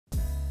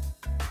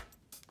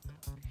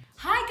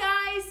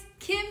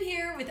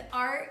here with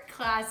Art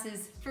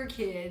Classes for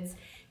Kids.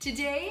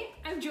 Today,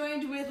 I'm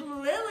joined with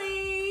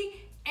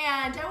Lily,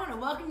 and I want to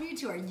welcome you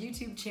to our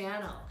YouTube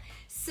channel.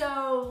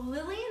 So,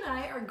 Lily and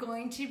I are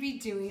going to be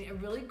doing a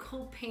really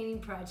cool painting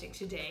project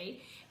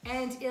today,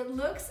 and it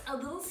looks a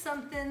little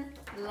something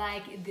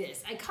like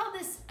this. I call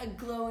this a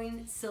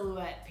glowing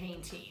silhouette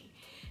painting.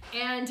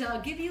 And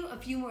I'll give you a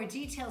few more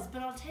details,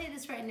 but I'll tell you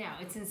this right now.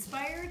 It's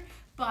inspired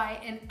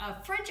by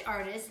a French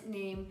artist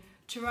named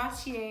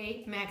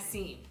Touratier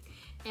Maxime.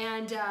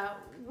 And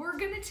we're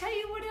going to tell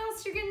you what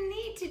else you're going to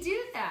need to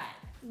do that.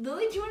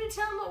 Lily, do you want to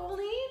tell them what we'll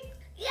need?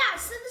 Yeah,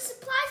 so the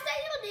supplies that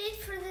you'll need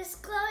for this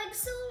glowing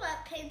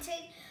silhouette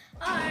painting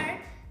are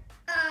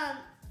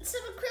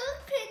some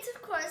acrylic paints,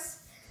 of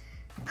course,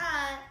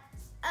 a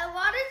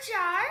water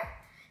jar,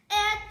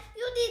 and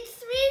you'll need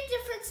 3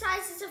 different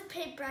sizes of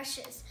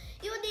paintbrushes.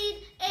 You'll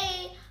need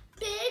a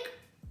big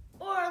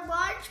or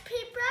large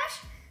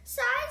paintbrush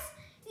size.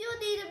 You'll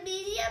need a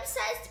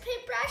medium-sized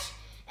paintbrush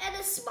and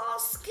a small,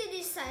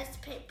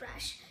 skinny-sized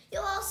paintbrush.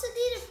 You'll also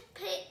need a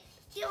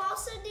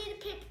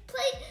paper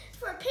plate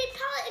for a paint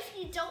palette if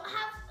you don't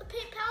have a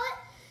paint palette.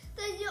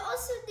 Then you'll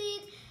also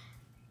need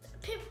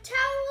paper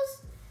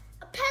towels,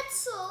 a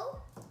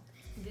pencil,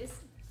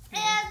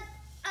 and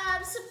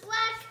some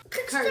black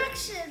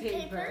construction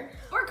paper.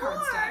 Or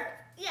cardstock.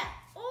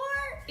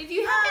 Or if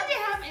you happen to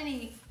have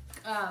any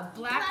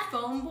black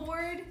foam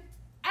board,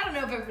 I don't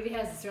know if everybody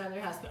has this around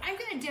their house, but I'm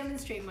going to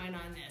demonstrate mine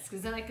on this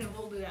because then I can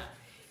hold it up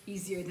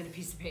easier than a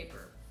piece of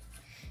paper.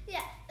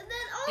 Yeah, and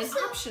then also... It's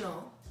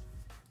optional.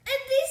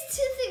 And these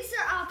 2 things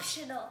are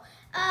optional.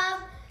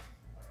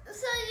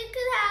 So you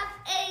could have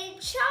a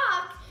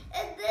chalk,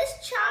 and this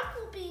chalk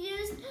will be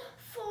used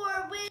for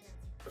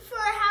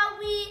how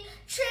we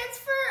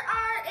transfer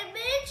our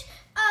image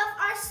of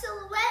our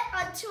silhouette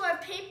onto our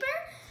paper.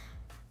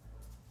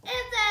 And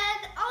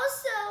then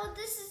also,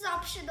 this is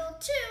optional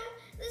too.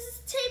 This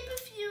is tape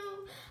if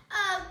you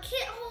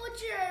can't hold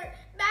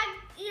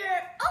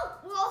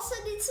we'll also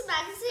need some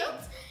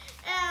magazines.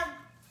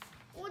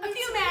 We'll need a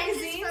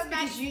few some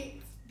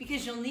magazines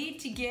because you'll need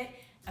to get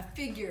a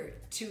figure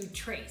to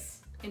trace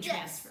and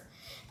transfer.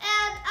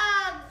 And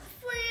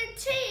for your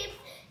tape,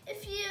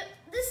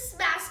 this is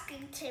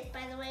masking tape,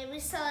 by the way. We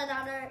sell it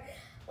on our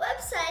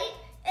website.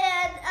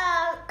 And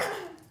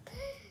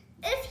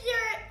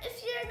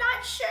if you're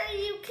not sure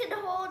you can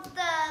hold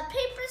the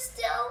paper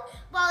still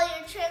while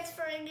you're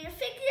transferring your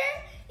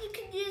figure, you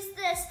can use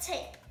this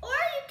tape, or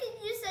you can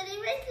use any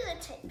regular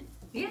tape.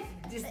 Yeah,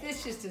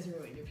 this just doesn't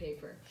ruin your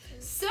paper.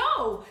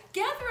 So,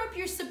 gather up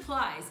your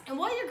supplies. And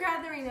while you're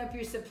gathering up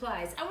your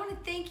supplies, I want to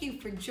thank you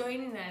for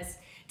joining us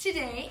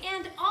today.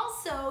 And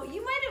also,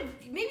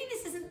 maybe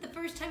this isn't the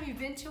first time you've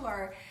been to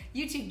our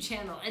YouTube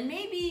channel, and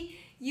maybe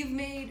you've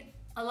made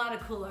a lot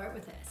of cool art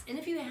with us. And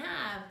if you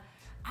have,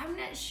 I'm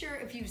not sure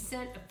if you've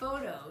sent a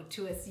photo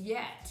to us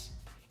yet.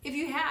 If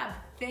you have,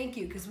 thank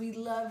you, because we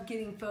love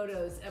getting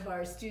photos of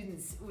our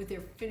students with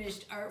their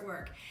finished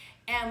artwork.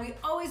 And we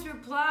always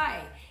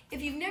reply.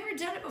 If you've never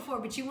done it before,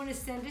 but you want to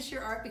send us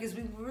your art because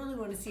we really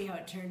want to see how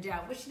it turned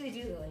out, what should they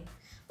do, Lily?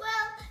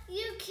 Well,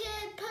 you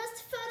can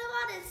post a photo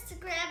on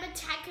Instagram and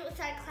tag it with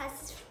Art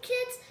Classes for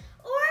Kids,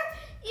 or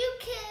you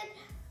can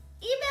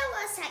email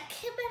us at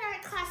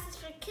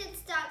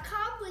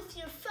kim@artclassesforkids.com with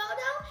your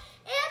photo,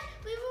 and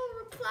we will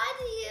reply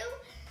to you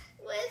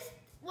with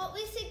what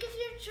we think of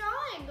your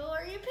drawing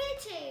or your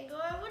painting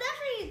or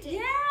whatever you do.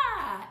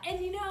 Yeah, and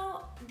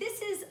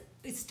this is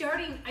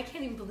starting, I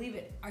can't even believe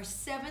it, our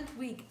 7th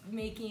week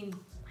making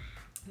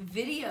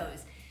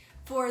videos.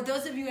 For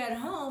those of you at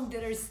home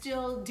that are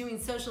still doing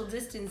social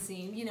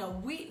distancing,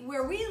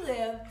 where we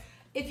live,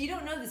 if you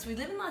don't know this, we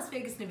live in Las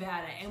Vegas,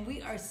 Nevada, and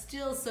we are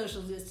still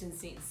social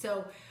distancing.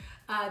 So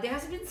there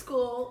hasn't been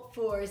school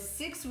for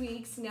 6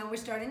 weeks. Now we're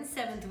starting the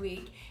 7th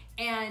week.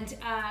 And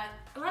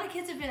a lot of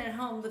kids have been at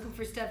home looking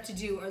for stuff to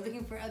do or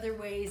looking for other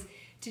ways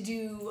to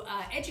do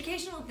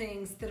educational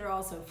things that are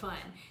also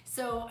fun.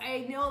 So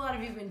I know a lot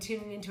of you have been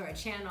tuning into our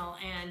channel,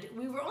 and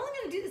we were only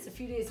going to do this a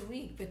few days a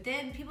week, but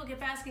then people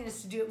kept asking us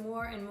to do it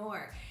more and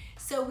more.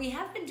 So we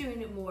have been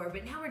doing it more,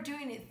 but now we're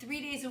doing it 3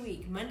 days a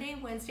week, Monday,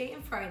 Wednesday,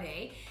 and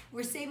Friday.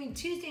 We're saving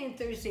Tuesday and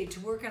Thursday to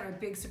work on our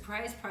big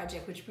surprise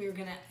project, which we are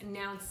going to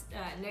announce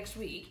next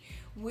week,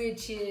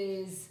 which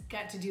is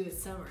got to do with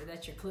summer.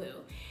 That's your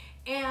clue.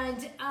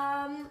 And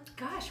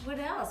gosh, what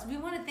else? We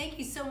want to thank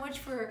you so much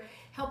for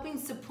helping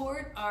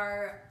support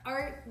our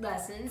art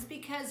lessons,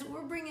 because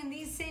we're bringing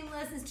these same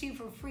lessons to you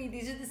for free.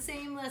 These are the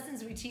same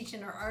lessons we teach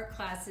in our art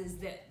classes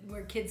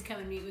where kids come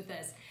and meet with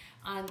us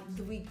on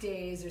the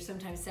weekdays or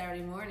sometimes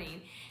Saturday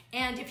morning.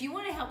 And if you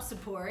want to help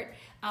support,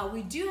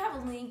 we do have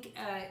a link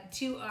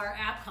to our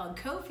app called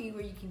Ko-fi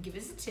where you can give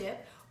us a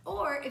tip,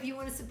 or if you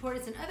want to support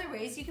us in other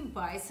ways, you can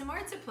buy some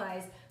art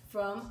supplies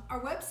from our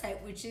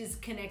website, which is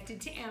connected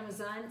to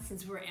Amazon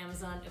since we're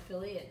Amazon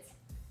affiliates,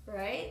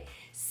 right?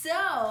 So,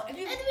 and on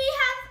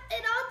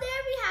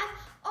there we have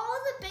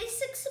all the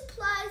basic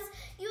supplies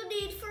you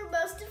need for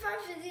most of our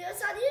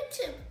videos on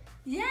YouTube.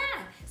 Yeah,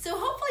 so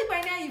hopefully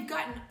by now you've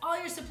gotten all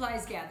your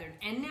supplies gathered,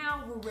 and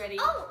now we're ready.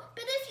 Oh,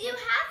 but if you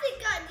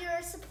haven't gotten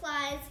your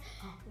supplies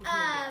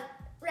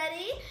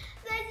ready,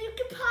 then you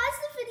can pause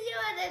the video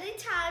at any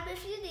time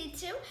if you need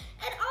to.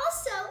 And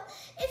also,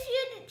 if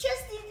you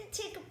just need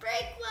to take a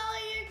break while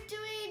you're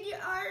doing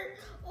your art,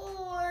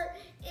 or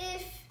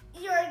if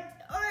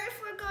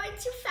we're going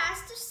too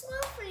fast or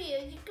slow for you,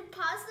 you can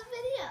pause the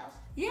video.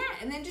 Yeah,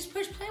 and then just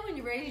push play when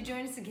you're ready to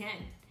join us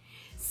again.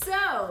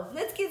 So,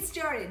 let's get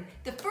started.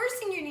 The first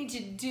thing you need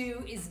to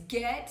do is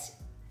get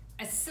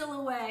a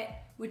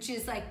silhouette, which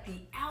is like the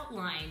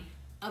outline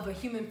of a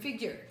human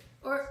figure,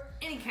 or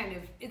any kind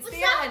of, it's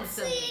the outline of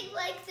something. Without seeing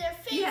like their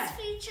face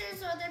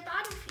features or their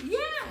body features.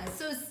 Yeah,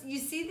 so you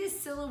see this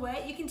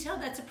silhouette, you can tell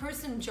that's a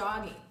person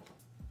jogging.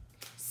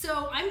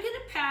 So I'm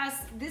gonna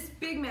pass this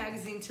big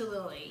magazine to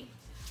Lily.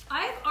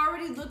 I've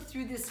already looked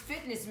through this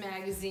fitness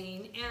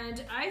magazine,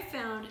 and I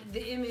found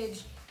the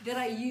image that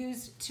I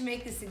used to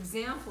make this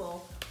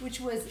example,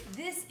 which was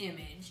this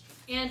image.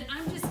 And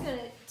I'm just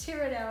gonna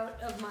tear it out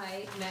of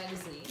my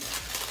magazine.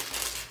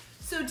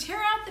 So tear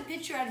out the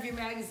picture out of your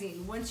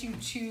magazine once you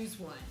choose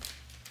one.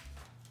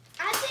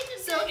 I think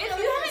it's so if you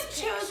haven't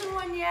chosen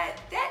one yet,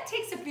 that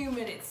takes a few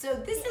minutes. So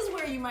this is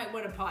where you might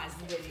want to pause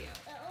the video.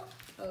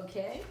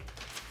 Okay.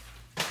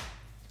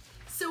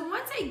 So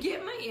once I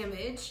get my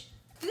image,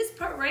 this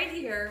part right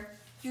here,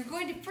 you're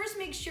going to first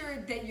make sure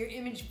that your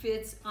image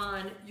fits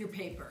on your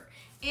paper.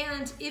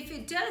 And if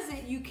it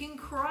doesn't, you can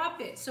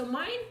crop it. So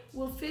mine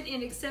will fit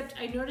in, except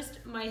I noticed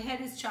my head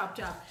is chopped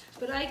off,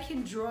 but I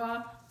can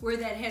draw where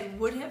that head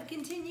would have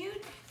continued.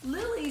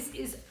 Lily's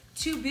is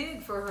too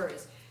big for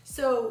hers.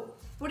 So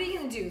what are you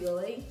gonna do,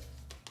 Lily?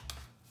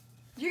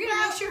 You're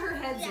gonna make sure her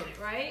head's in it,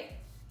 right?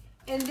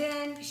 And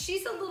then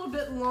she's a little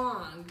bit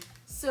long.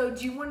 So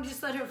do you want to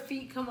just let her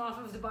feet come off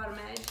of the bottom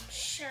edge?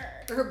 Sure.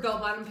 Or her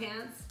bell-bottom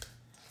pants?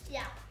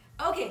 Yeah.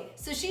 Okay,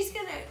 so she's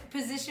gonna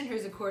position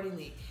hers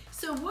accordingly.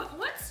 So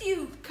once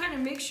you kind of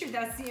make sure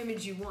that's the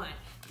image you want,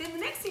 then the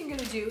next thing you're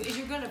gonna do is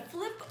you're gonna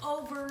flip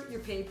over your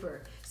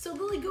paper. So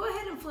Lily, go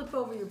ahead and flip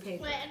over your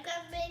paper. Wait, I'm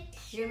gonna make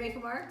sure. You're gonna make a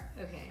mark?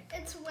 Okay.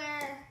 It's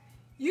where...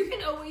 You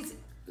can always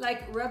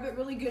like rub it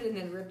really good and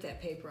then rip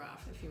that paper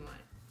off if you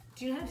want.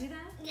 Do you know how to do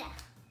that? Yeah.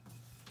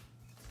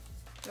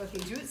 Okay,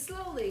 do it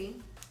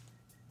slowly.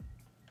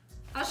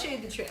 I'll show you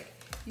the trick.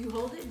 You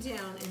hold it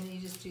down and then you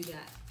just do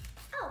that.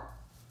 Oh.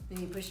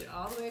 Then you push it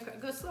all the way across.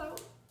 Go slow.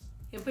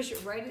 And push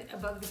it right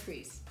above the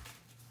crease.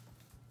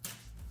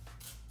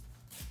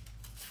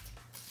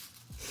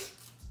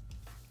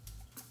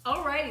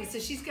 Alrighty, so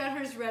she's got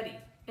hers ready.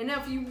 And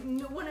now if you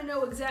want to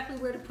know exactly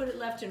where to put it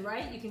left and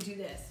right, you can do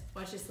this.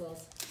 Watch this,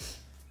 Lils.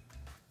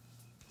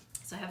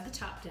 So I have the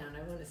top down.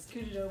 I want to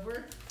scoot it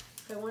over.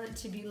 If I want it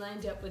to be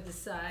lined up with the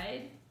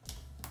side,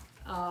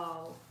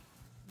 I'll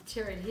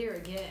tear it here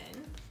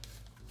again.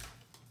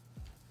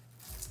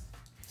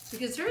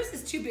 Because hers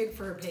is too big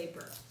for her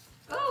paper.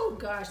 Oh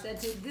gosh,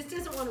 this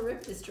doesn't want to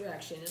rip this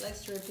direction. It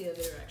likes to rip the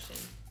other direction.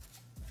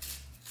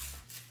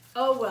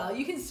 Oh well,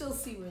 you can still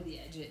see where the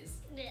edge is.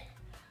 Yeah.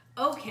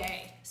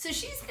 Okay, so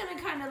she's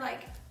gonna kind of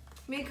like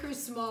make her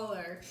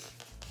smaller.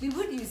 We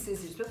would use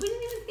scissors, but we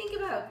didn't even think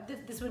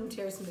about this wouldn't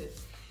tear smooth.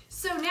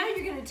 So now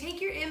you're gonna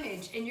take your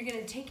image and you're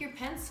gonna take your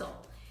pencil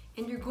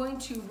and you're going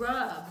to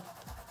rub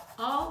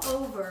all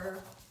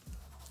over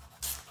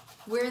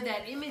where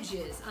that image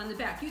is on the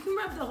back. You can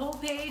rub the whole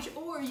page,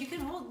 or you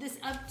can hold this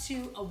up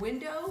to a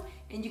window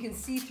and you can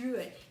see through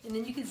it. And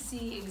then you can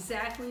see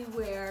exactly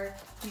where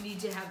you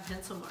need to have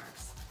pencil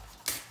marks.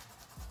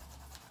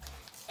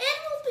 And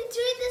we'll be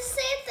doing the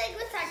same thing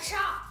with our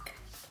chalk,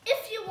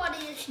 if you want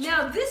to use chalk.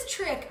 Now this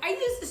trick, I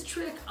use this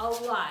trick a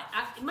lot.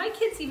 My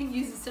kids even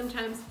use it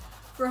sometimes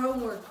for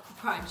homework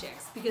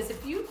projects, because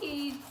if you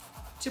need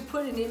to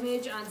put an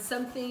image on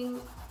something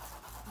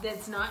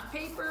that's not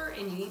paper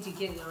and you need to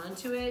get it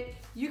onto it,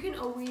 you can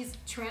always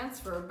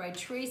transfer by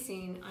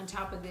tracing on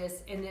top of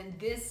this and then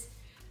this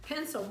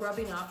pencil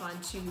rubbing off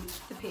onto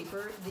the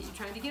paper that you're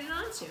trying to get it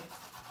onto.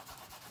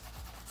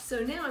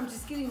 So now I'm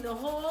just getting the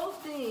whole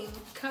thing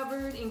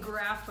covered in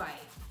graphite.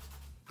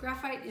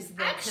 Graphite is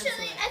the Actually,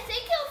 pencil. I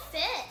think it'll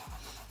fit.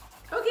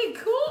 Okay,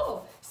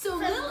 cool. So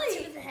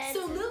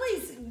From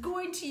Lily's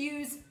going to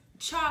use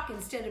chalk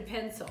instead of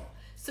pencil.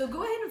 So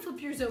go ahead and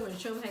flip yours over and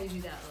show them how you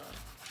do that, Lily.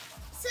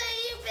 So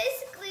you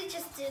basically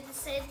just do the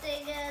same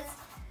thing as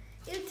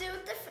you do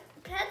with the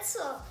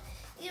pencil.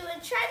 You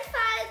would try to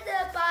find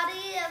the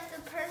body of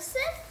the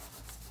person.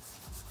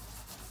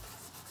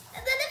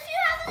 And then if you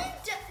have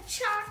any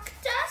chalk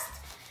dust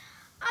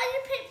on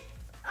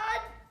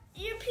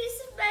your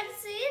piece of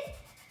magazine,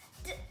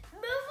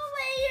 move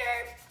away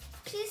your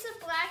piece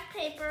of black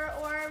paper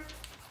or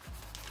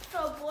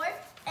foam board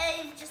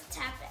and you just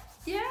tap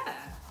it. Yeah,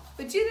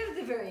 but do that at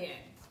the very end.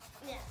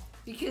 Yeah.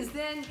 Because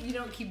then you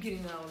don't keep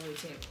getting that all over the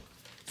table.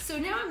 So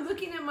now I'm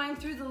looking at mine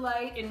through the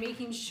light and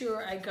making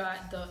sure I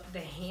got the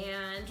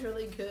hand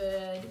really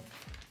good.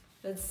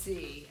 Let's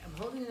see, I'm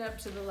holding it up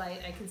to the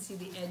light. I can see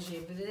the edge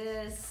of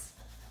this.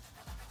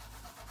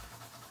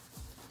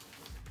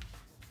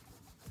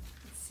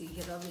 Let's see,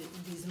 get all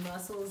these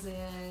muscles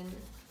in.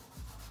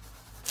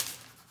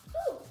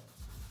 Ooh.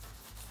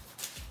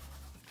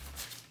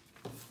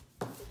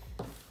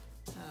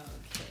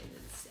 Okay,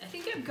 I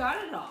think I've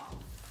got it all.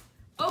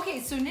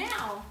 Okay, so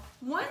now,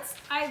 once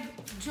I've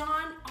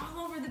drawn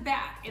all over the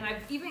back, and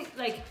I've even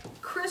like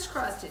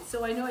crisscrossed it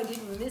so I know I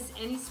didn't miss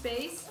any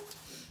space,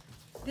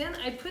 then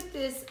I put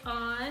this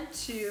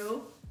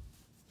onto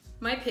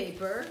my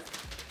paper,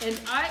 and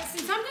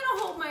since I'm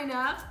gonna hold mine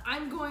up,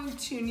 I'm going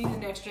to need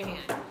an extra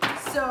hand.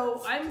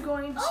 So I'm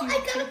going to I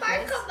got a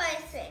mark this. on my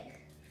thing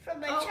from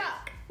my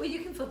chalk. Well, you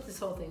can flip this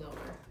whole thing over.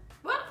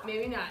 Well,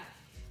 maybe not.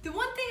 The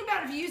one thing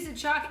about if you use the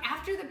chalk,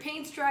 after the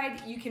paint's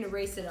dried, you can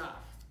erase it off.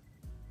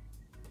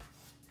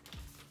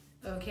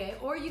 Okay,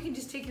 or you can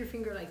just take your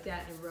finger like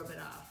that and rub it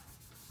off.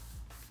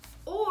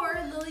 Or,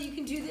 Lily, you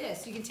can do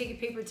this. You can take a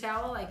paper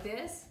towel like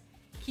this,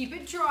 keep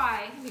it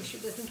dry, make sure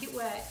it doesn't get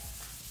wet,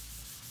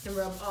 and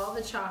rub all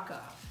the chalk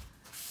off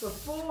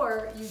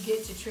before you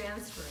get to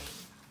transferring.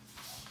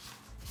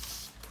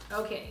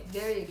 Okay,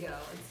 there you go.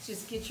 Let's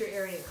just get your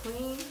area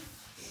clean.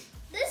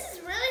 This is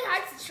really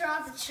hard to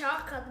draw the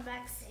chalk on the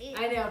magazine.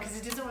 I know, because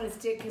it doesn't want to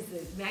stick because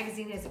the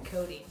magazine has a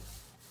coating.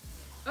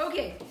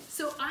 Okay,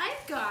 so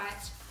I've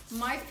got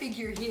my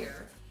figure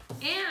here,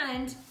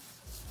 and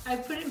I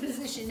put it in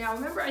position. Now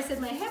remember I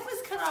said my head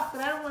was cut off,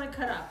 but I don't want to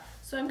cut off.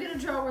 So I'm going to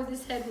draw where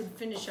this head would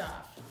finish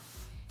off.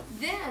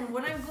 Then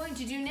what I'm going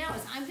to do now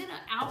is I'm going to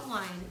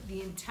outline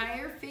the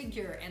entire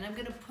figure, and I'm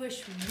going to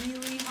push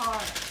really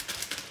hard.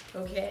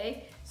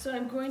 Okay? So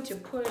I'm going to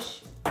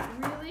push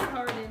really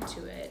hard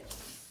into it.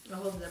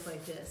 I'll hold it up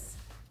like this.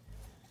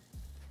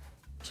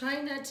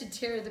 Try not to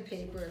tear the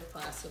paper if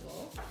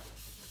possible.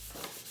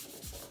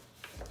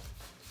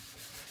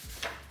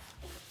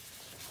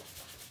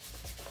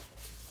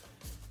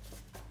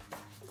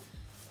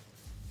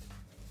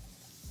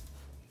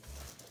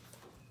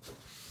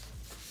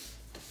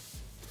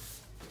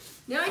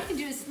 Now I can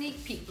do a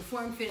sneak peek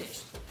before I'm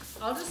finished.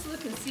 I'll just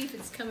look and see if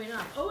it's coming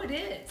off. Oh, it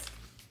is.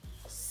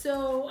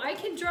 So I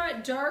can draw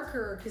it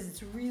darker because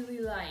it's really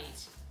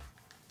light.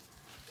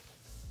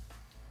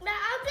 Now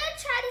I'm gonna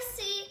try to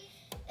see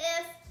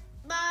if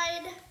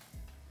mine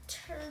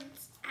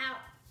turns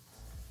out.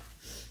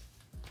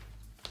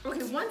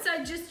 Okay, once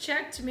I just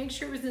checked to make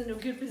sure it was in a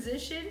good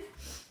position,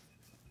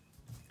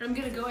 I'm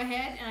gonna go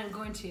ahead and I'm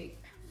going to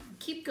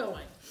keep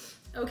going.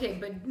 Okay,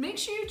 but make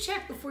sure you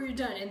check before you're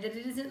done and that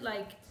it isn't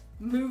like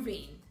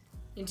moving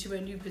into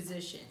a new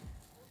position.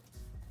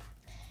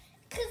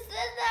 Cause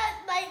then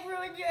that might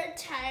ruin your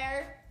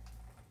entire...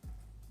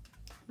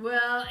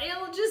 Well,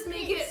 it'll just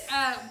make it,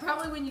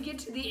 probably when you get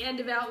to the end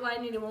of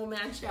outlining, it won't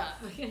match up.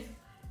 Okay?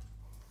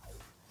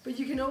 But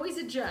you can always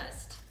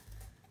adjust.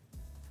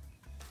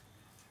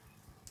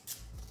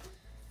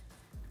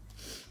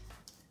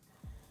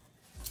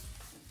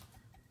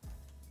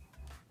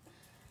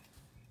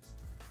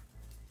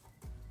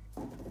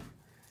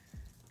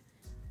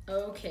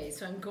 Okay,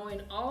 so I'm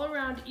going all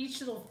around each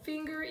little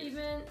finger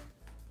even.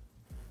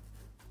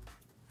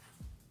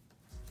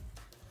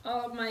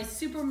 My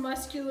super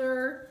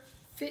muscular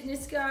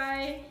fitness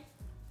guy.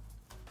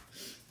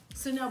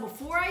 So now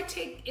before I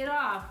take it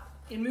off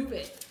and move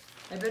it,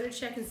 I better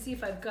check and see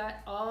if I've got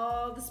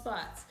all the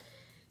spots.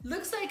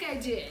 Looks like I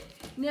did.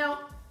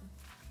 Now,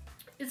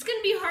 it's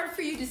gonna be hard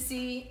for you to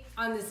see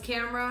on this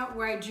camera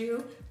where I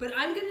drew, but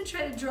I'm gonna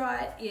try to draw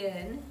it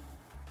in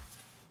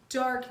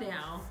dark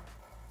now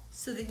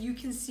so that you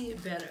can see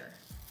it better.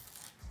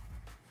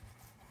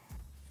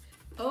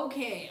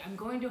 Okay, I'm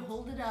going to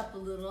hold it up a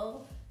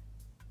little.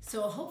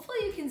 So hopefully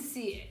you can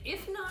see it.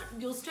 If not,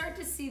 you'll start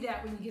to see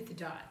that when you get the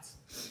dots.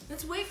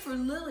 Let's wait for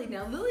Lily.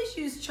 Now Lily's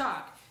used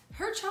chalk.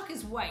 Her chalk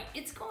is white.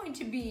 It's going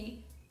to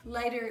be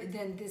lighter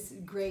than this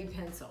gray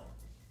pencil.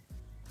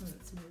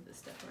 Let's move this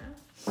stuff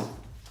around.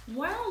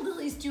 While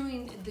Lily's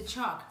doing the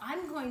chalk,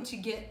 I'm going to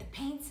get the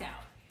paints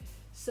out.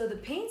 So the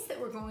paints that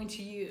we're going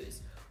to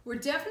use, we're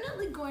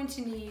definitely going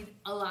to need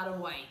a lot of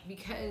white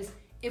because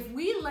if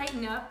we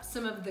lighten up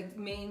some of the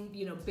main,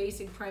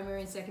 basic primary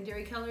and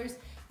secondary colors,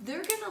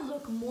 they're gonna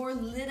look more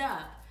lit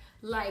up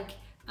like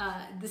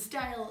the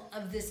style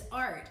of this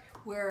art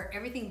where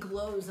everything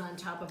glows on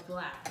top of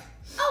black.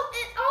 Oh,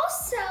 and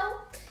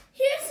also,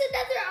 here's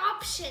another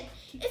option.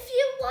 If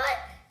you want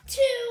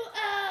to,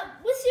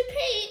 with your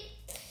paint,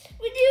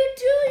 when you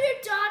do your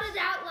dotted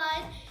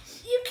outline,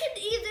 you can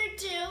either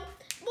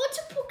do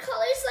multiple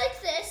colors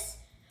like this,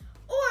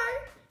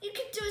 or you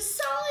can do a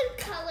solid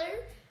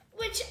color,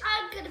 which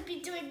I'm gonna be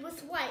doing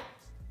with white.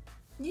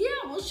 Yeah,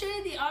 we'll show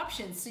you the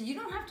options so you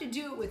don't have to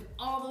do it with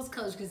all those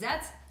colors because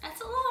that's a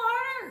little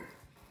harder.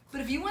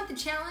 But if you want the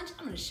challenge,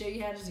 I'm going to show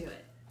you how to do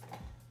it.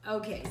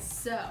 Okay,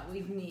 so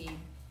we need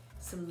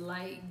some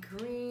light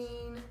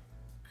green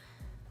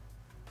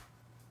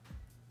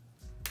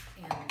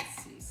and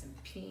let's see, some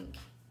pink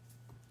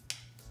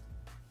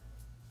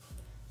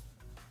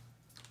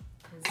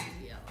and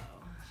some yellow.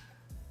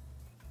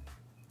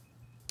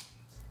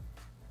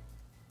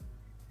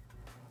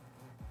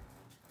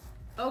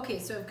 Okay,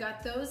 so I've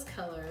got those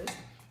colors,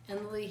 and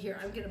Lily here,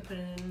 I'm gonna put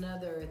in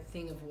another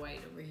thing of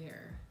white over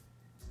here.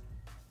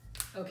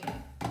 Okay.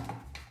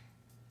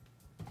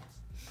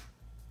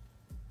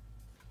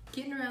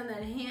 Getting around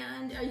that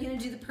hand. Are you gonna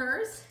do the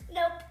purse?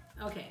 Nope.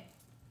 Okay.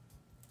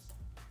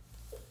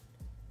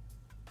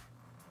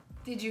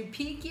 Did you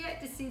peek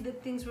yet to see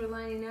that things were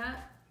lining up?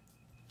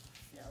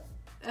 Nope.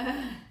 So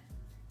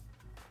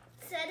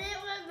I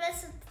didn't want to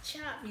mess with the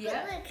chalk.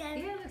 Yeah. But look,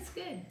 Yeah, looks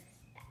good.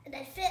 And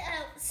I fit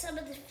out some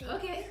of the feet.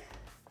 Okay.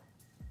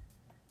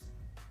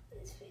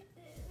 These feet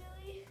didn't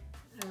really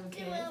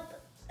Okay. do well,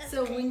 but that's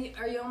So okay. when you,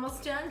 are you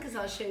almost done? Because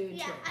I'll show you a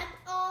Yeah, trick. I'm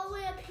all the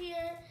way up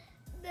here.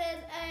 Then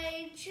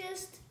I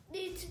just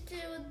need to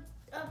do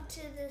up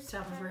to this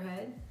Top of her part.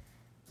 head.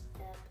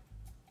 Yep.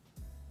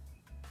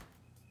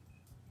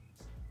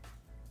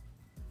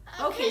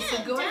 Okay, so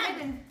I'm go done.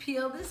 ahead and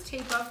peel this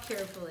tape off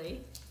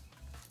carefully.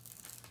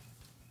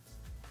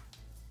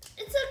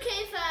 It's okay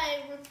if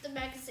I rip the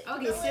magazine.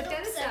 Okay, a set little,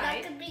 that 'cause I'm aside.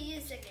 not going to be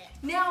using it.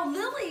 Now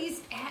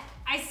Lily's,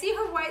 I see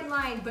her white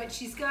line, but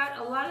she's got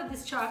a lot of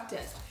this chalk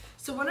dust.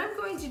 So what I'm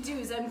going to do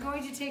is I'm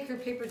going to take her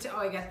paper oh,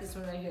 I got this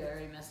one right here, I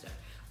already messed up.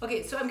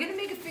 Okay, so I'm gonna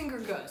make a finger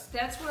ghost.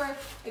 That's where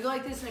I go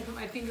like this and I put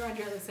my finger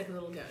under it, it looks like a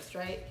little ghost,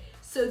 right?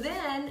 So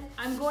then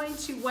I'm going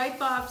to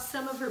wipe off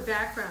some of her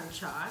background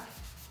chalk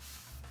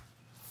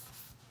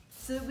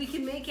so that we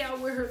can make out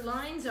where her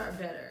lines are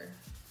better.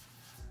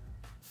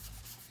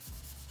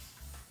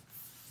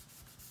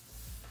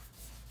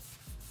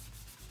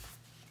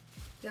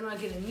 Then I'll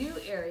get a new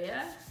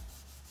area.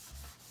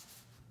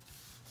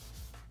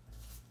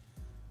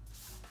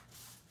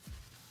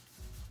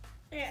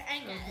 Here, I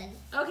got it.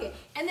 Okay,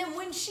 and then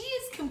when she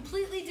is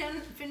completely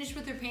done, finished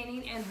with her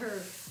painting and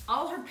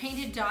all her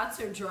painted dots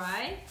are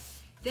dry,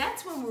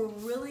 that's when we're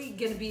really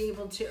gonna be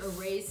able to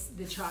erase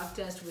the chalk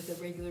dust with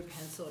a regular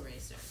pencil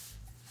eraser.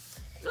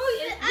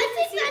 Oh, yeah, I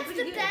think that's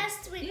the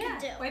best we can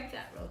do. Wipe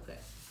that real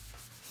quick.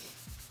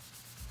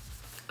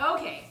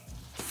 Okay,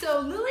 so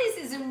Lily's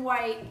is in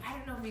white. I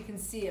don't know if you can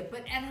see it,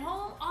 but at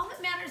home, all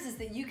that matters is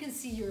that you can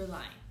see your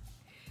line.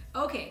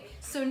 Okay,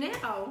 so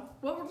now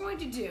what we're going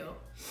to do,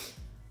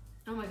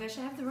 oh my gosh,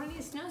 I have the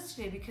runniest nose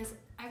today because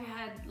I've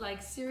had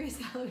like serious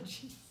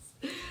allergies.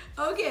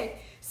 Okay,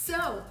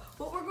 so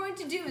what we're going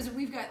to do is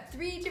we've got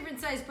 3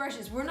 different size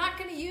brushes. We're not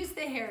going to use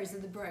the hairs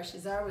of the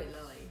brushes, are we,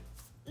 Lily?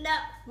 No.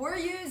 We're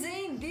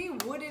using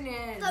the wooden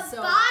ends. The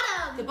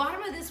bottom. The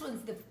bottom of this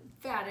one's the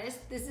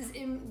fattest, this is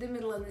in the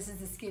middle, and this is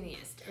the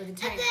skinniest, or the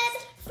tiniest. And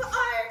then for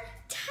our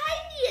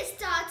tiniest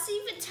dots,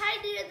 even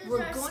tinier than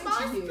We're our going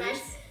smallest to brush,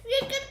 use...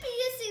 we're going to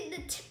be using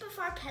the tip of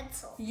our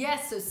pencil.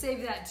 Yes, so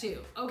save that too.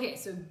 Okay,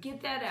 so get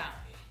that out.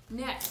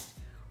 Next,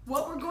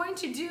 what we're going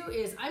to do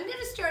is, I'm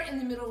gonna start in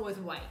the middle with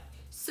white.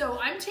 So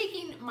I'm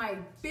taking my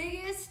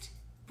biggest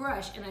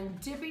brush and I'm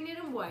dipping it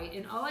in white,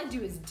 and all I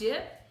do is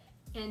dip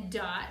and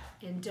dot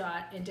and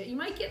dot and dot. You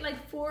might get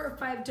like 4 or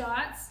 5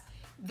 dots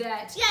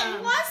that... Yeah,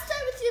 you want to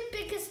start with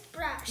your biggest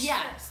brush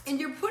first. And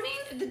you're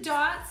putting the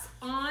dots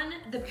on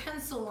the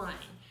pencil line.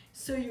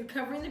 So you're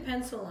covering the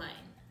pencil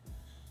line.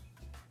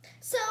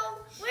 So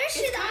where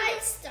should I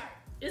start?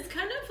 It's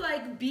kind of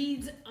like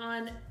beads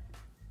on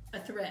a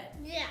thread.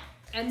 Yeah.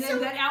 And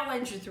then that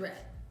outlines your thread.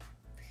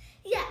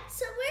 Yeah,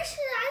 so where should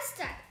I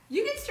start?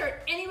 You can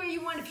start anywhere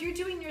you want. If you're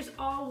doing yours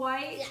all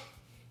white,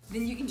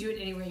 then you can do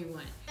it anywhere you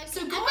want. Okay,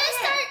 So I'm go going ahead.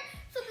 to start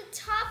from the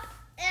top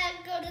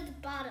and go to the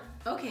bottom.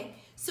 Okay,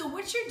 so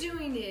what you're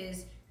doing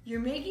is you're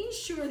making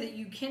sure that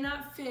you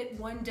cannot fit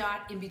one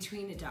dot in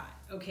between a dot,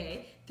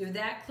 okay? They're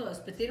that close,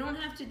 but they don't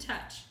have to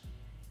touch.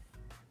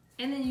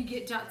 And then you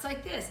get dots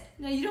like this.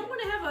 Now you don't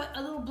want to have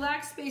a little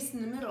black space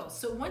in the middle.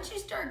 So once you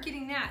start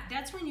getting that,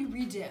 that's when you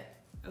redip,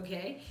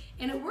 okay?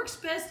 And it works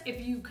best if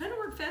you kind of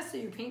work fast so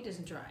your paint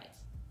doesn't dry.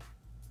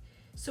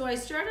 So I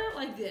start out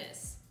like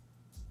this.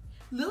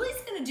 Lily's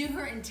gonna do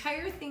her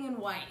entire thing in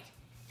white.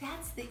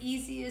 That's the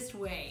easiest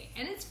way.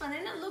 And it's fun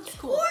and it looks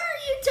cool. Or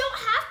you don't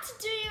have to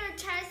do your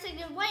entire thing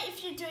in white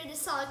if you're doing a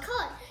solid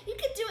color. You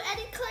can do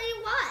any color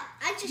you want.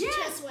 I just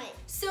chose white.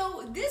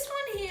 So this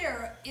one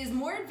here is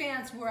more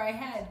advanced, where I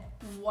had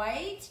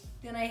white,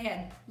 then I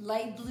had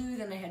light blue,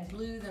 then I had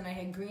blue, then I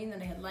had green,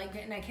 then I had light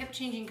green, and I kept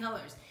changing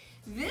colors.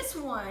 This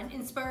one,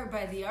 inspired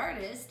by the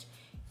artist,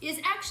 is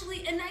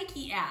actually a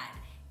Nike ad.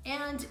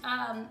 And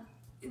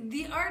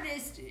the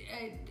artist,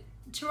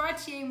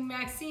 Touratier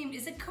Maxime,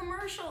 is a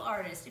commercial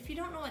artist. If you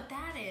don't know what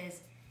that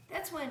is,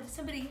 that's when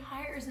somebody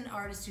hires an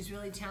artist who's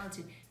really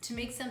talented to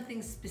make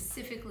something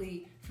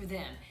specifically for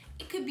them.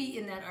 It could be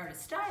in that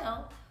artist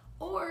style,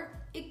 or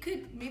it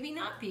could maybe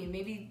not be.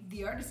 Maybe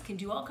the artist can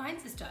do all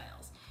kinds of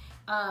styles.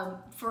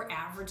 For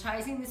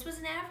advertising, this was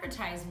an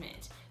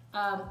advertisement.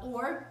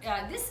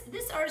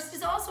 This artist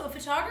is also a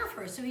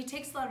photographer, so he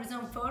takes a lot of his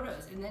own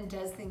photos and then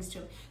does things to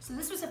them. So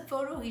this was a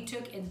photo he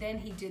took and then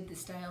he did the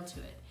style to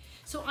it.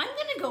 So I'm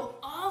gonna go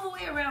all the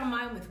way around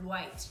mine with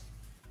white,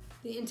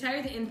 the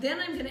entire thing, and then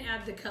I'm gonna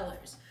add the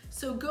colors.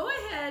 So go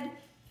ahead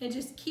and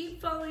just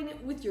keep following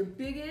it with your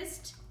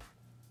biggest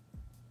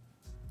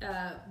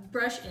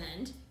brush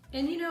end.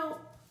 And you know,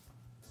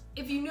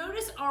 if you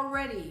notice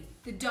already,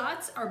 the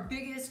dots are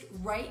biggest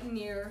right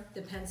near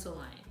the pencil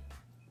line.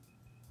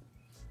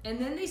 And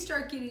then they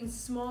start getting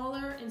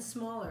smaller and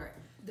smaller.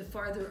 the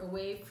farther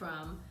away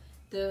from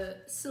the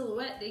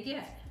silhouette they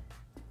get.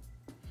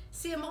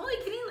 See, I'm only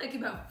getting like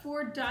about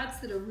 4 dots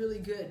that are really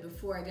good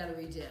before I gotta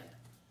redip.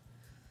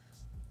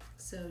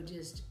 So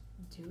just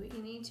do what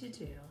you need to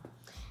do.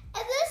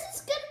 And this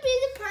is gonna be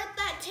the part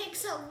that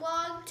takes a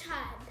long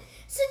time.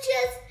 So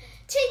just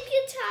take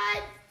your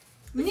time.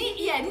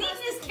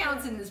 Neatness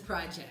counts in this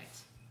project.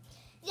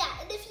 Yeah,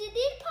 and if you need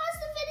to pause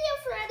the video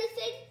for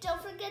anything,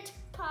 don't forget to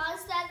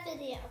pause that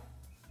video.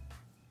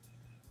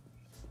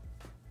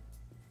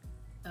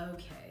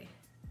 Okay.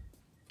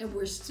 And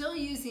we're still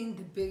using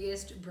the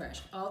biggest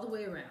brush all the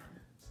way around.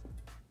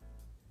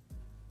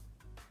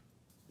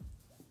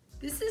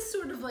 This is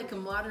sort of like a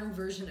modern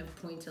version of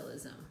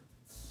pointillism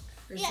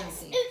or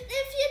something.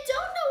 If you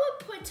don't know what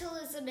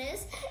pointillism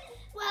is,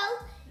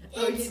 well,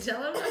 oh, you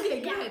tell them? Okay,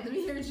 good. Let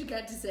me hear what you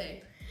got to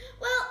say.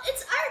 Well,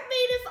 it's art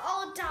made of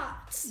all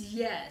dots.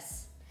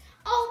 Yes.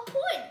 All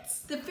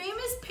points. The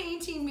famous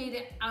painting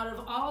made out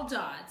of all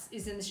dots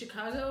is in the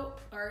Chicago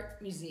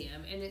Art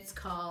Museum, and it's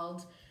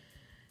called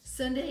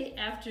Sunday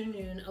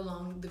Afternoon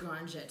Along the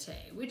Grand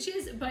Jetée, which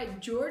is by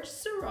George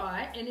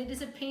Seurat, and it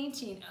is a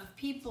painting of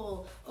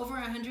people over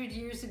 100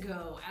 years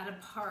ago at a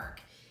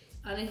park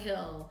on a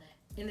hill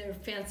in their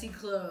fancy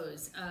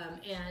clothes,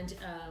 and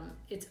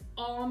it's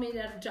all made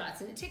out of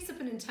dots, and it takes up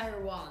an entire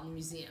wall in the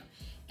museum.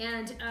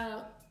 And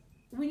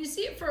when you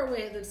see it far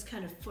away, it looks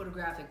kind of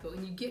photographic, but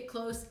when you get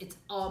close, it's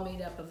all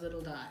made up of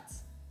little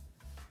dots.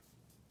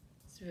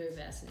 It's very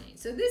fascinating.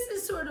 So this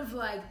is sort of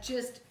like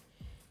just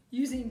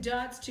using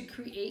dots to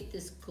create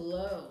this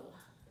glow.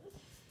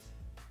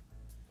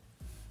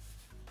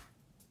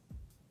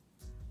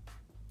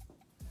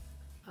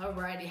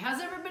 Alrighty,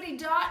 how's everybody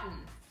dotting?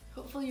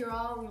 Hopefully you're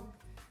all,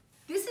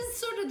 this is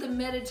sort of the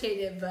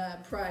meditative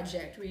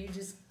project where you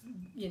just,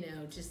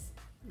 just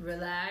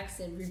relax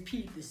and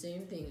repeat the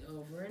same thing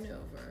over and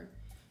over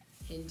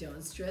and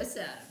don't stress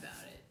out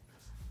about it.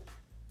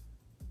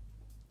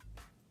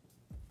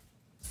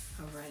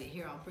 Alrighty,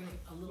 here I'll bring it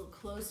a little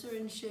closer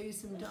and show you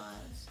some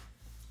dots.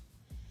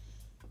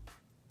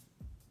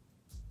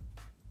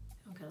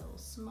 Got a little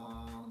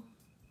small.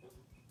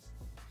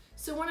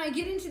 So when I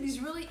get into these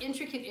really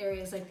intricate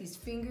areas like these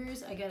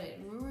fingers, I gotta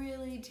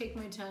really take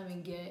my time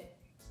and get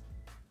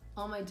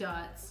all my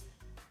dots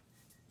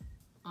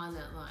on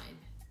that line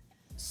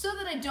so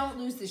that I don't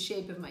lose the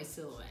shape of my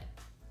silhouette.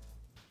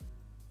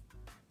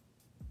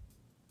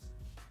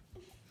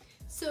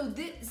 So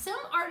some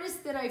artists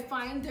that I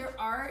find their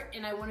art,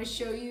 and I want to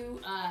show you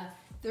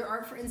their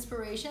art for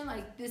inspiration,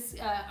 like this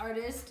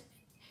artist,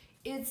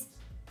 it's,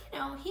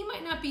 he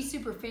might not be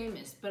super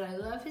famous, but I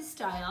love his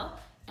style,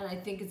 and I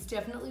think it's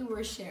definitely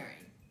worth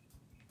sharing.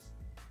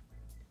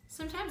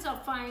 Sometimes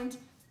I'll find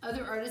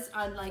other artists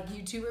on like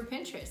YouTube or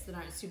Pinterest that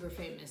aren't super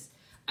famous.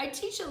 I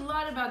teach a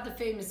lot about the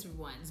famous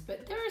ones,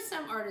 but there are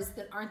some artists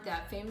that aren't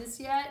that famous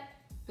yet,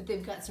 but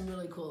they've got some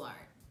really cool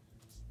art.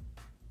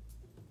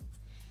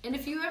 And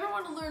if you ever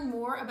want to learn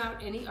more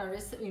about any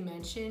artists that we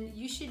mentioned,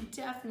 you should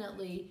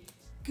definitely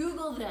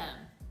Google them,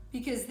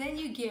 because then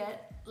you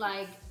get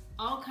like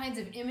all kinds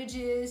of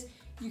images.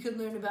 You can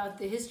learn about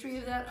the history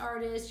of that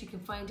artist. You can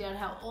find out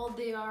how old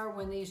they are,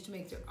 when they used to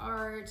make their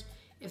art,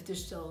 if they're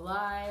still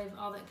alive,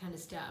 all that kind of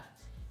stuff.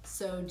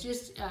 So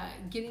just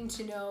getting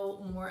to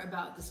know more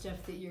about the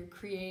stuff that you're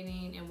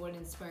creating and what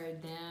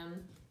inspired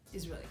them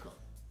is really cool.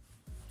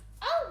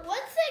 Oh, one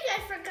thing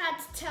I forgot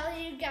to tell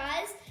you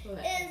guys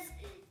is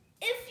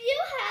if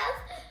you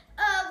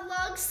have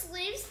long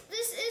sleeves,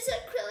 this is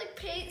acrylic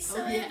paint,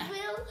 so it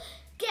will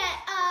get,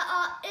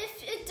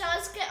 if it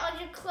does get on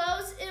your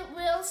clothes, it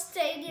will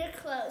stain your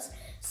clothes.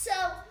 So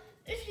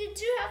if you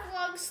do have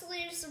long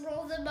sleeves,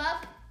 roll them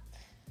up.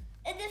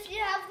 And if you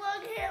have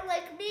long hair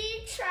like me,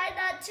 try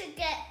not to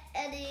get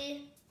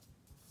any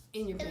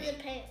in your the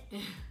paint.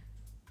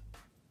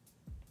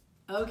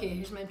 Okay,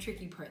 here's my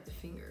tricky part, the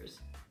fingers.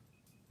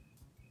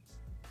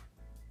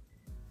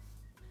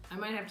 I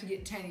might have to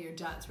get tinier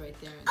dots right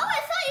there. Oh,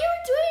 I thought you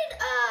were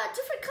doing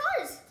different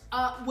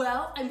colors.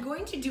 Well, I'm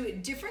going to do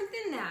it different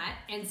than that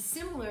and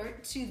similar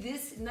to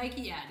this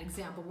Nike ad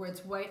example where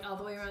it's white all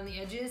the way around the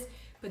edges,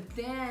 but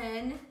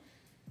then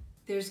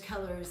there's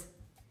colors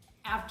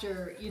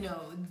after, the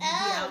outline.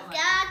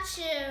 Got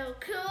you.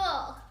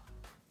 Cool.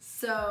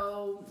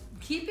 So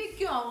keep it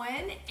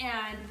going,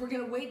 and we're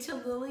going to wait till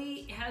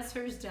Lily has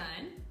hers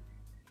done.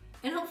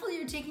 And hopefully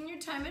you're taking your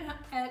time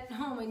at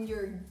home and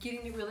you're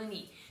getting it really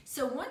neat.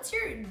 So once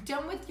you're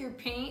done with your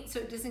paint, so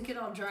it doesn't get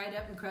all dried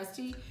up and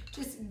crusty,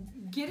 just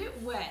get it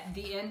wet,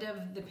 the end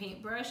of the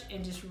paintbrush,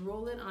 and just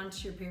roll it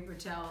onto your paper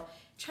towel.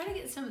 Try to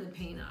get some of the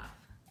paint off.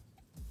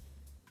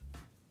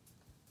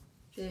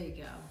 There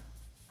you go.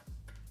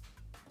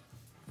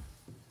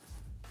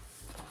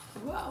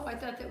 Whoa, I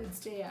thought that would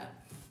stay up.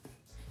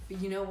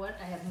 But you know what?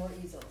 I have more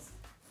easels.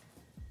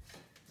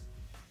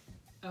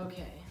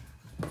 Okay.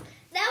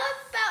 Now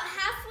I'm about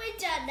halfway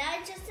done. Now I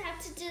just have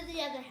to do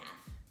the other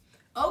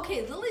half.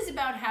 Okay, Lily's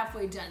about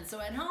halfway done.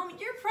 So at home,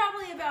 you're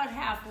probably about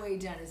halfway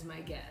done is my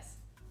guess.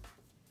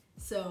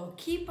 So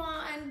keep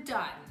on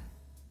dotting.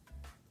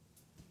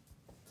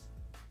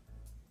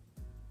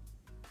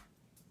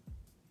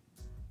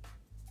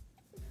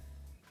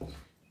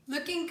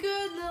 Looking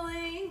good,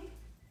 Lily.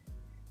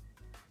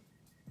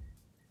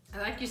 I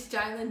like your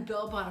styling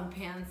bell-bottom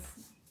pants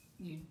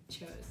you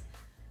chose.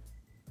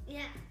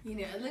 Yeah. You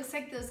know, it looks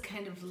like those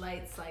kind of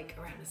lights like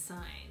around a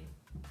sign.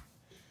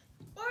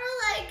 Or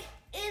like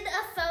in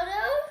a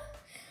photo,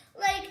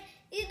 like,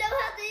 you know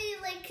how they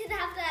like can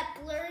have that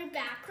blurry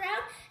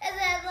background and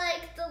then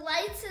like the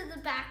lights in the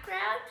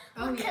background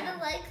look kind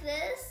of like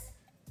this?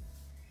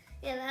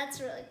 Yeah,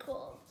 that's really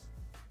cool.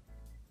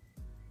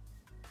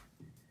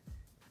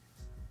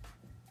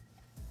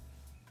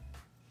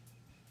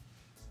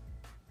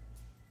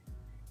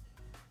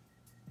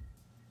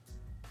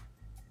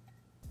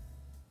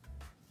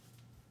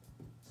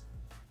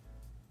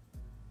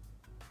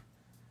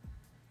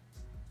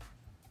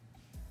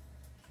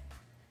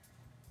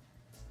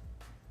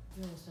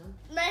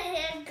 My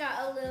hand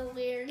got a little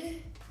weird.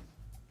 Okay,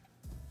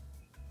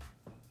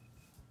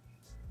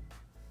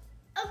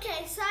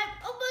 so I'm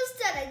almost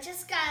done. I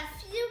just got a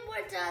few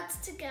more dots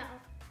to go.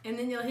 And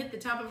then you'll hit the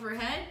top of her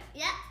head?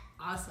 Yeah.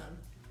 Awesome.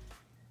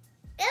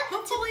 And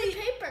hopefully, the tip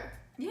of paper.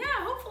 Yeah,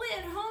 hopefully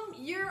at home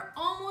you're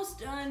almost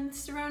done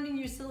surrounding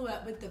your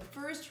silhouette with the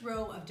first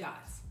row of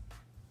dots.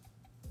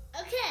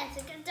 Okay, I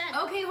think I'm done.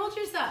 Okay, hold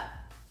yours up.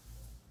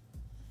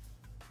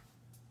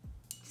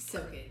 Just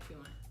soak it if you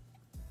want.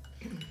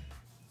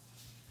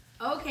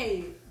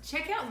 Okay,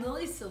 check out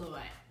Lily's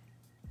silhouette.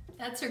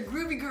 That's her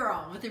groovy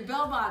girl with her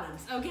bell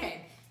bottoms.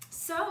 Okay,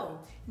 so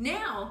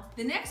now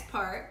the next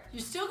part,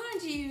 you're still going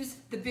to use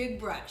the big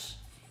brush.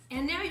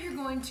 And now you're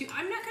going to,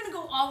 I'm not gonna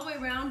go all the way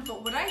around,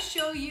 but when I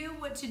show you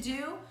what to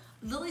do,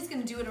 Lily's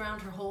gonna do it around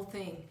her whole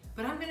thing.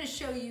 But I'm gonna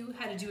show you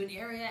how to do an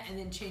area and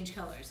then change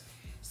colors.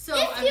 So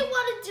if you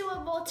want to do a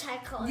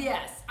multicolor.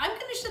 Yes, I'm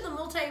gonna show the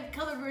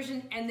multicolor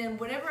version, and then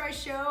whatever I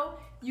show,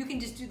 you can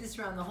just do this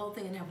around the whole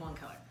thing and have one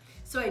color.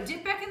 So I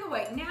dip back in the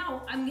white.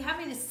 Now I'm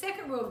having a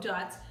second row of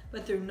dots,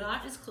 but they're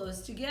not as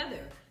close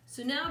together.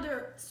 So now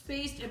they're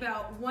spaced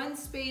about one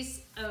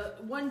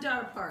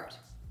dot apart.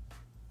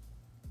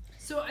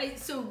 So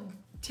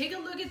take a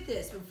look at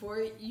this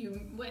before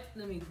you, let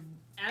me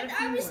add a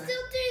few more. Are we still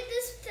doing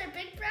this with our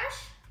big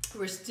brush?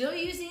 We're still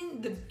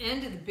using the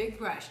end of the big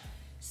brush.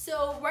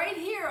 So right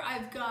here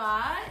I've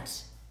got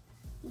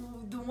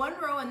the one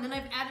row and then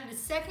I've added a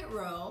second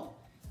row,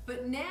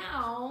 but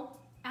now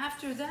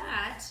after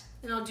that,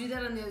 and I'll do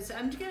that on the other side,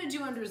 I'm gonna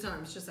do under his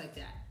arms just like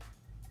that.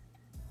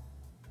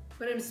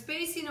 But I'm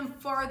spacing them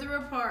farther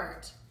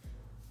apart.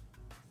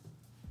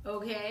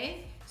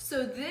 Okay,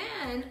 so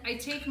then I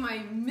take my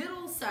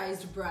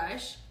middle-sized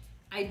brush,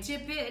 I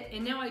dip it,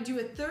 and now I do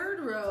a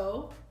third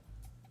row,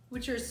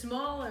 which are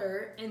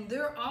smaller, and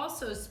they're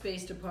also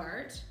spaced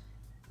apart,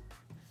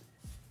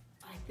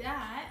 like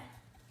that.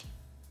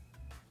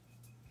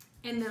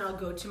 And then I'll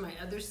go to my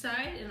other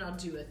side, and I'll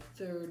do a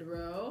third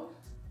row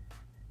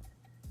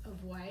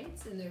of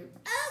whites, and they're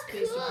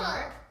spaced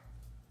apart.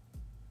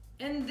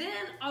 And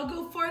then I'll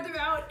go farther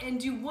out and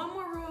do one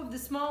more row of the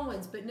small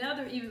ones, but now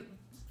they're even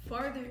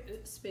farther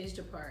spaced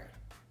apart.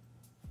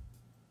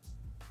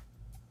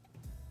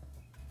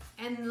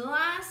 And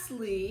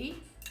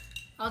lastly,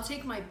 I'll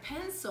take my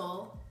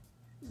pencil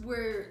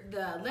where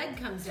the leg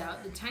comes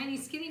out, the tiny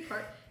skinny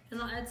part,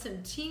 and I'll add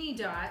some teeny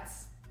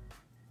dots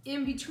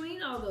in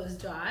between all those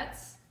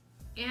dots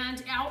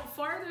and out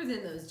farther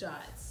than those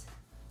dots.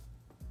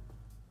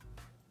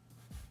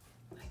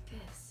 Like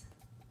this.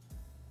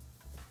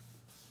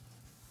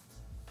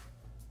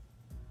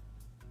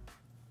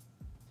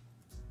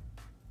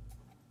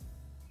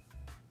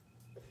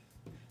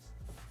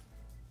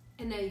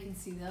 And now you can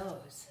see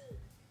those.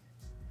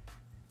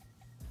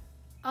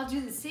 I'll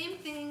do the same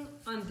thing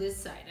on this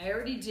side. I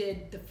already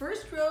did the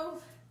first row.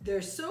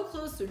 They're so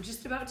close, they're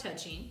just about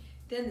touching.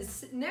 Then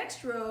the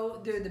next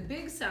row, they're the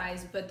big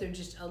size, but they're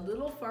just a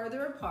little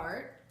farther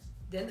apart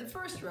than the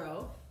first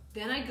row.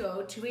 Then I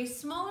go to a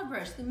smaller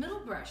brush, the middle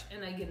brush,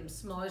 and I get them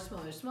smaller,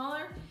 smaller,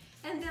 smaller.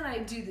 And then I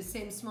do the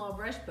same small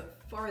brush, but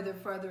farther,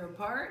 farther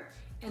apart.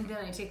 And then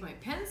I take my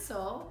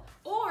pencil,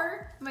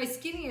 or my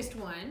skinniest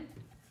one.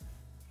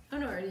 Oh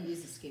no, I already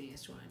used the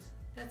skinniest one.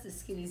 That's as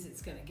skinny as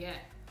it's gonna get.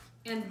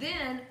 And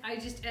then I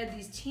just add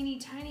these teeny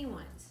tiny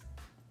ones.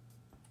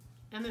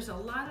 And there's a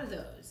lot of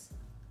those.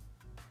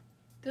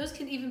 Those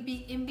can even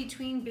be in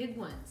between big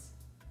ones.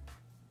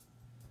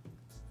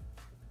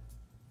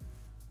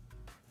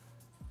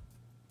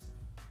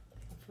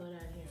 Float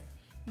out here.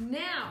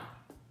 Now,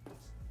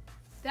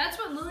 that's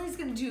what Lily's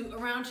gonna do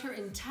around her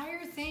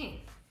entire thing.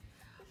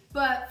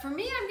 But for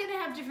me, I'm gonna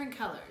have different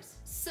colors.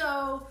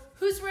 So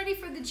who's ready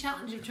for the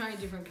challenge of trying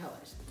different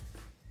colors?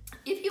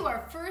 If you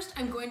are, first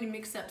I'm going to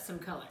mix up some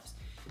colors.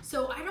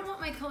 So I don't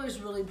want my colors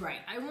really bright.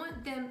 I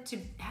want them to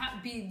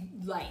be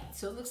light.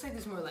 So it looks like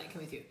there's more light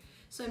coming through.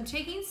 So I'm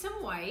taking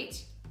some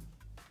white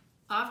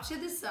off to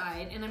the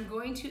side and I'm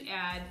going to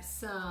add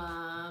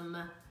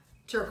some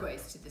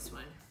turquoise to this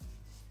one.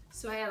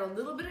 So I add a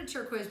little bit of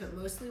turquoise, but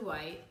mostly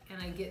white,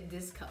 and I get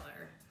this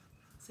color.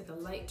 It's like a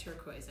light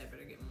turquoise, I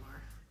better get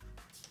more.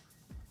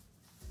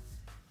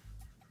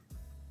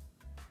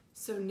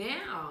 So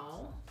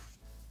now,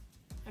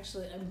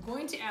 actually I'm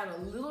going to add a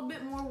little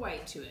bit more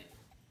white to it.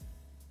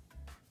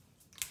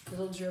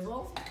 little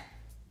dribble.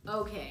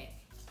 Okay,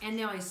 and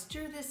now I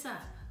stir this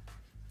up.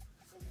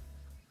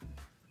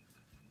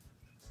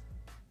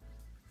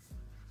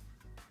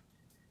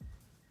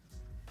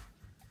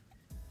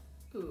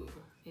 Ooh,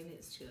 maybe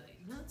it's too light.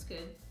 No, it's good.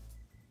 A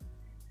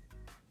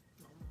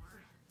little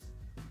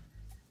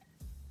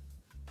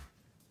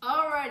more.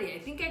 Alrighty, I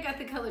think I got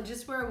the color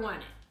just where I want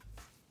it.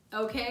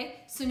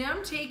 Okay, so now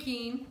I'm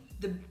taking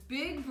the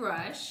big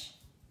brush,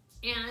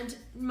 and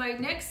my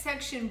next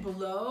section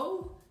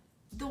below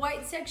the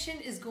white section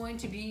is going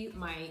to be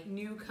my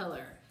new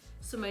color.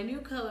 So my new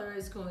color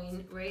is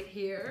going right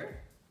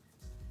here,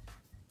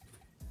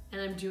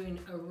 and I'm doing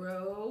a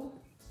row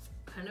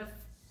kind of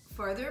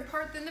farther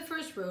apart than the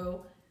first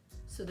row,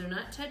 so they're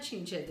not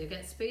touching each other. They've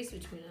got space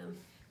between them.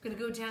 I'm gonna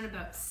go down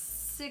about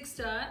 6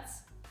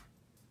 dots.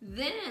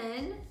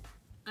 Then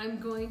I'm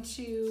going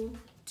to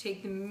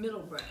take the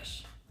middle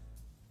brush,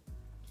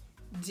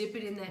 dip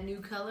it in that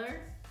new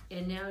color,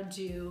 and now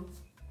do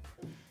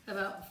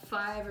about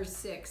 5 or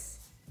 6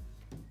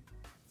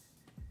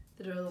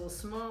 that are a little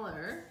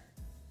smaller.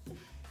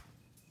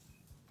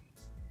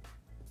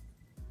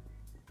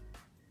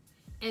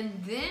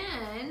 And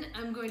then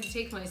I'm going to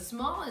take my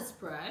smallest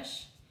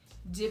brush,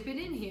 dip it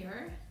in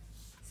here,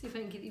 see if I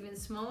can get even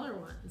smaller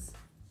ones.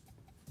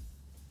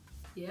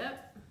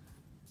 Yep.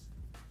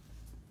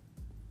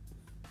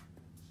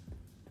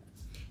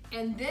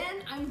 And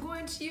then I'm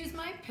going to use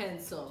my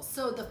pencil.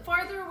 So the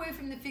farther away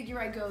from the figure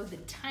I go, the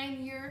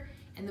tinier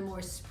and the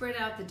more spread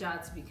out the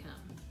dots become.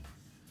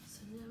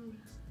 So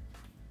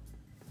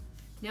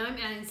now I'm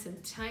adding some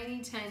tiny,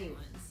 tiny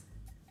ones.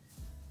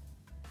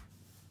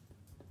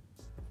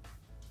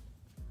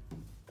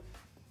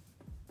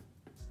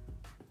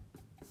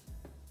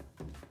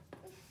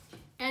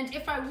 And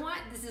if I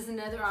want, this is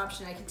another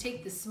option, I can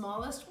take the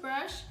smallest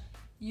brush,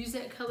 use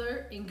that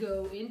color and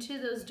go into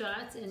those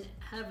dots and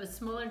have a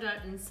smaller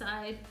dot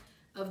inside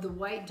of the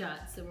white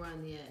dots that were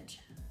on the edge.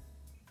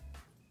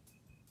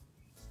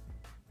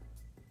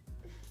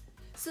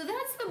 So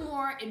that's the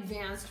more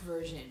advanced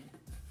version,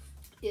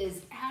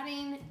 is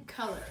adding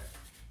color.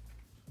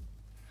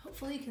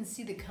 Hopefully you can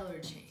see the color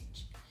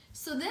change.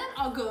 So then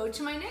I'll go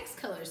to my next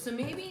color. So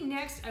maybe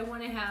next I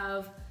want to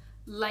have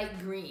light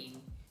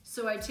green.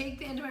 So I take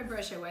the end of my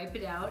brush, I wipe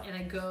it out, and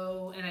I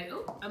go and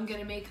I'm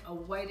gonna make a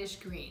whitish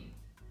green.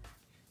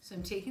 So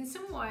I'm taking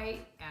some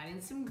white,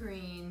 adding some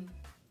green,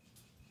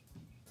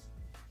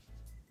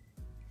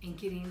 and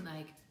getting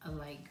like a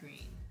light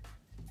green.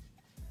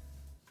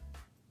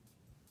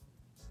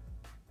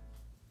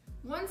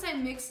 Once I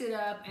mix it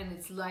up and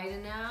it's light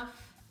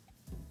enough,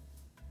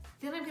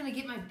 then I'm gonna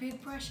get my big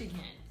brush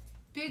again.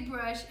 Big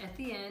brush at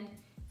the end,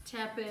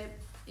 tap it,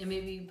 and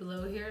maybe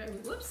below here,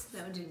 whoops,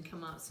 that one didn't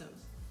come out, so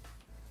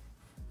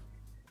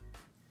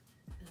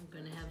I'm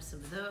gonna have some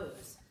of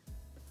those.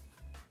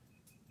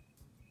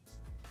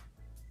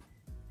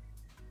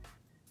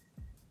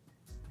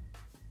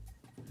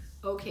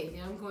 Okay,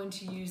 now I'm going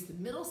to use the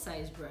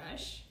middle-sized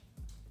brush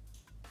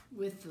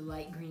with the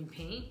light green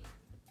paint.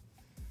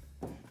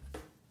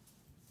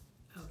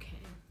 Okay.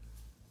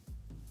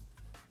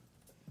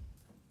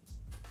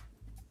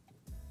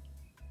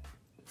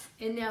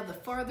 And now the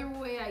farther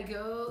away I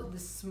go, the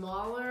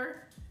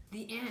smaller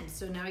the end.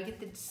 So now I get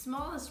the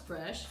smallest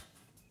brush,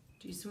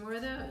 do some more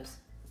of those.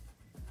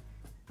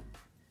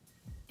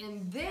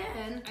 And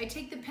then I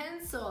take the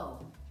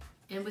pencil,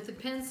 and with the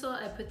pencil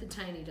I put the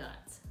tiny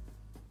dots.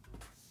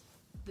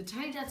 The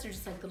tiny dots are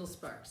just like little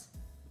sparks,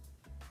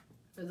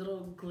 or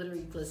little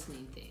glittery,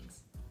 glistening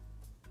things.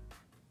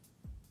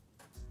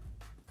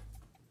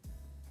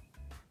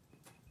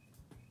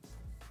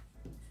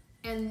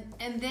 And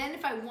then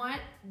if I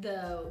want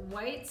the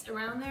whites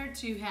around there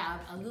to have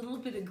a little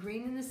bit of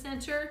green in the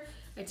center,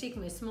 I take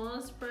my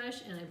smallest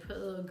brush and I put a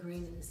little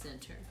green in the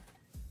center.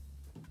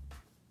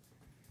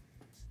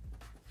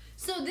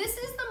 So this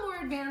is the more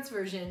advanced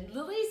version.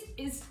 Lily's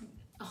is,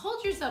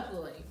 hold yours up,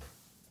 Lily.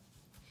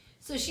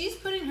 So she's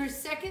putting her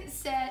second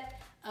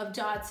set of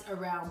dots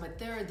around, but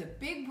they're the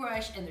big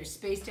brush and they're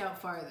spaced out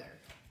farther.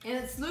 And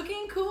it's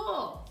looking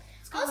cool.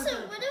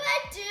 Also, what do I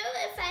do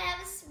if I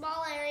have a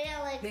small area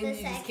like then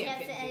this? You just I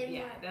can't fit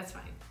anymore. Yeah, that's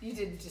fine. You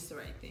did just the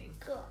right thing.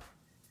 Cool.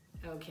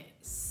 Okay,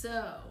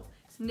 so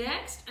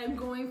next I'm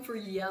going for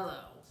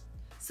yellow.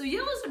 So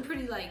yellow's a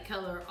pretty light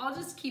color. I'll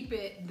just keep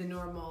it the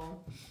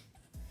normal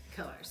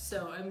color.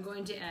 So I'm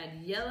going to add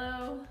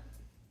yellow.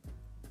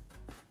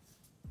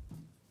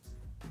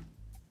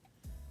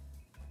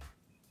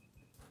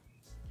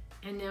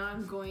 And now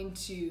I'm going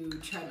to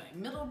try my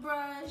middle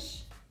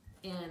brush,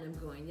 and I'm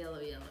going yellow,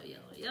 yellow,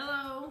 yellow,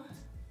 yellow.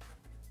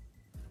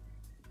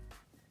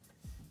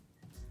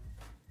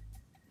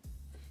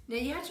 Now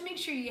you have to make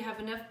sure you have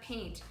enough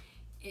paint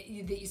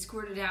that you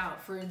squirted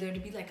out for there to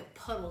be like a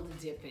puddle to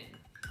dip in.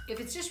 If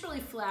it's just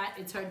really flat,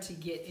 it's hard to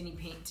get any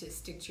paint to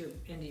stick to your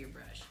end of your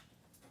brush.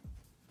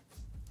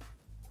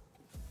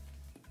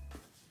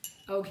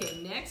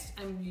 Okay, next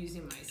I'm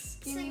using my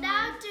skinny So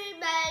now I'm doing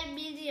my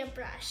medium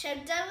brush.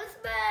 I'm done with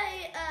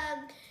my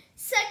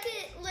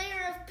second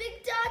layer of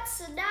big dots,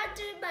 so now I'm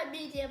doing my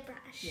medium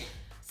brush. Yeah.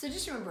 So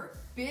just remember,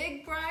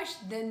 big brush,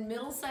 then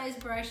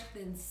middle-sized brush,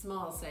 then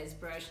small-sized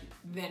brush,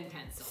 then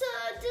pencil. So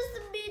does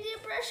the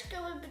medium brush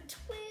go in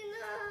between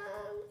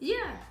them?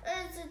 Yeah.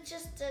 Or is it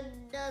just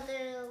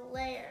another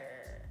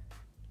layer?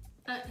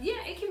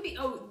 Yeah, it can be.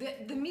 Oh,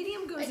 the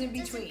medium goes in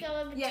between. Does it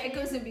go in between? Yeah, it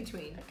goes in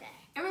between. Okay.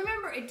 And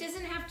remember, it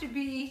doesn't have to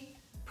be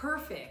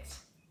perfect.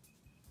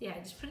 Yeah,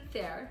 just put it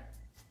there.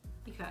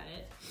 You got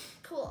it.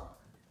 Cool.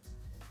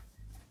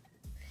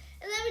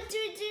 And then do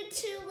we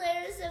do 2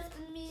 layers of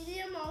the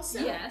medium also?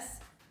 Yes.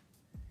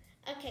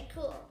 Okay,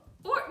 cool.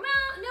 Or, well,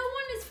 no,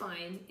 one is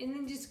fine. And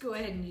then just go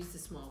ahead and use the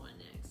small one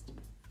next.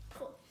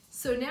 Cool.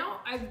 So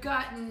now I've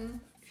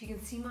gotten, if you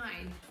can see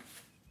mine,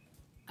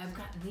 I've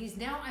gotten these.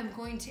 Now I'm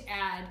going to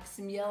add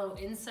some yellow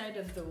inside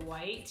of the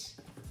white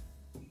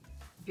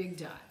big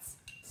dots.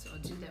 So I'll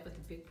do that with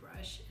a big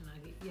brush, and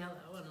I'll get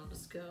yellow, and I'll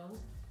just go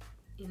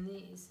in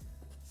these.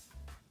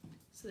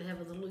 So they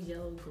have a little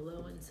yellow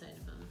glow inside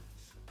of them.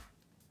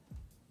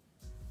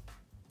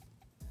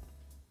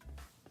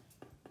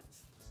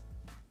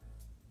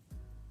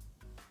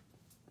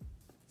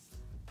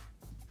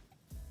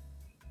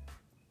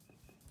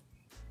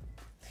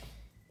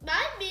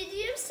 My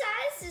medium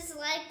size is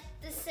like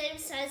the same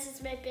size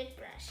as my big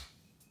brush.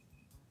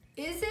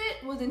 Is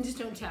it? Well, then just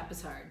don't tap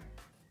as hard.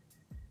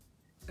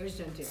 Or just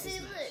don't do as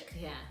much. Look.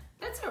 Yeah,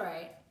 that's all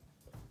right.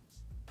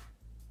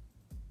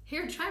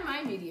 Here, try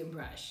my medium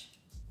brush.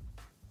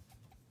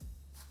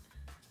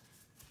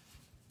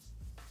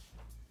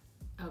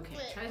 Okay,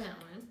 Wait. try that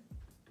one.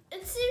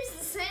 It seems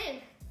the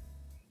same.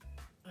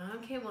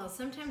 Okay, well,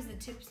 sometimes the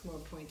tip's more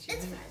pointy.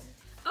 It's than fine.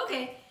 that.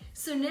 Okay,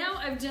 so now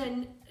I've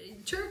done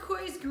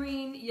turquoise,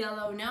 green,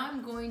 yellow. Now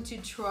I'm going to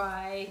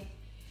try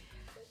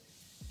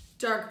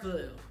dark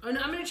blue. Oh,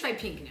 no, I'm going to try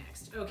pink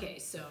next. Okay,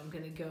 so I'm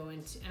going to go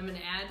into, I'm going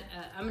to add,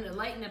 I'm going to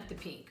lighten up the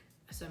pink.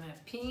 So I'm going to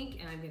have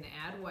pink, and I'm going to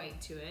add white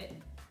to it.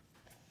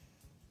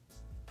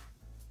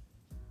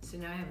 So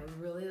now I have a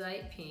really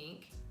light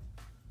pink.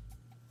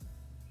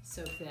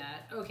 Soak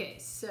that. Okay,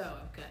 so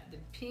I've got the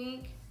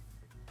pink.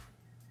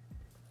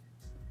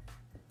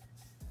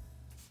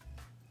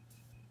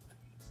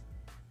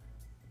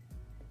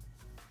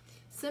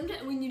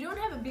 Sometimes when you don't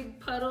have a big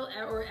puddle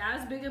or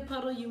as big a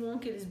puddle, you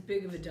won't get as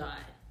big of a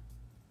dot.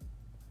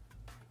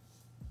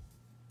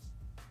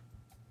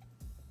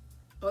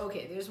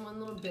 Okay, there's one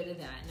little bit of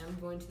that. Now I'm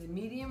going to the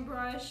medium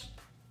brush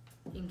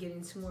and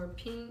getting some more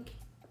pink,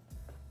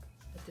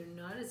 but they're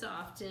not as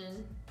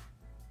often.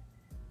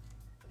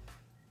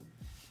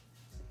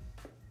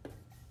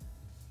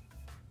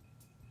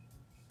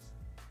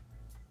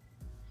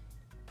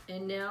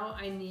 And now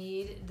I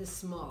need the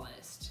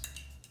smallest.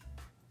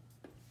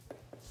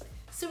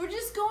 So we're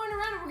just going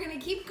around, and we're gonna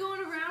keep going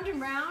around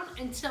and around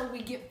until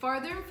we get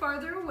farther and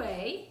farther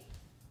away.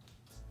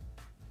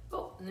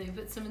 Oh, and then we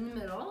put some in the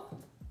middle.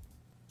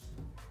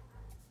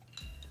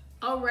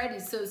 Alrighty,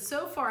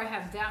 so far I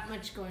have that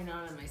much going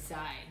on my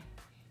side.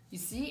 You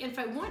see, and if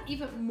I want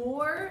even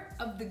more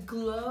of the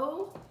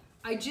glow,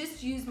 I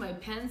just use my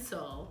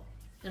pencil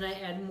and I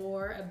add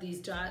more of these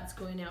dots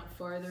going out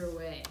farther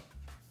away.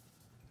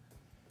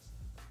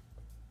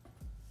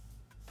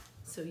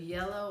 So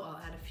yellow, I'll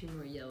add a few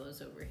more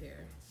yellows over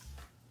here.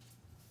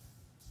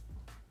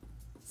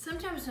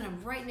 Sometimes when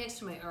I'm right next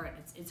to my art,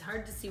 it's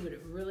hard to see what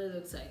it really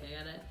looks like.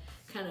 I gotta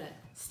kind of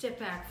step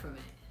back from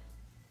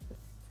it.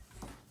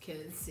 Okay,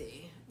 let's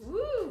see.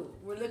 Woo,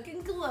 we're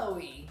looking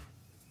glowy.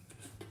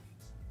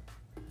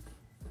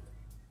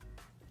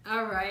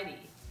 Alrighty,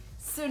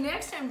 so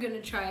next I'm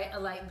gonna try a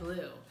light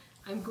blue.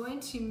 I'm going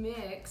to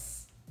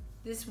mix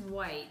this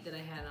white that I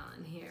had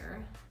on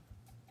here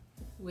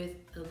with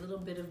a little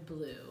bit of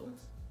blue.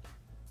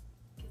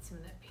 Get some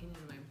of that paint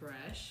in my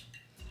brush.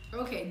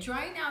 Okay,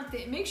 drying out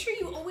make sure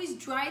you always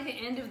dry the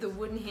end of the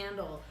wooden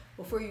handle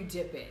before you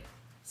dip it,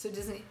 so it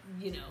doesn't,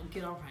 you know,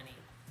 get all runny.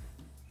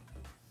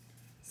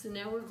 So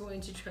now we're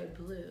going to try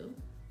blue.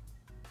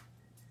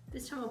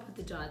 This time I'll put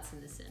the dots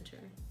in the center.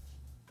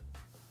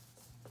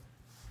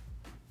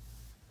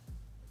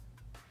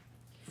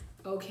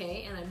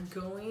 Okay, and I'm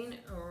going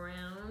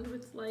around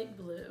with light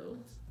blue.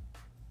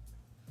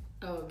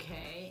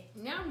 Okay,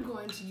 now I'm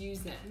going to use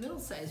that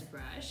middle-sized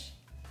brush,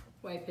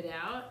 wipe it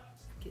out,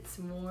 get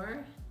some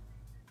more.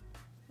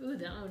 Ooh,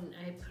 that one,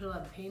 I put a lot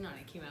of paint on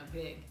it, came out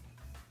big.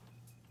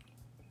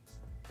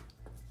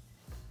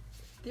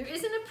 There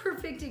isn't a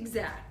perfect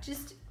exact,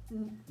 just,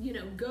 you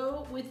know,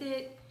 go with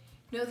it.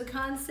 Know the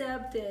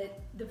concept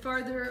that the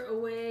farther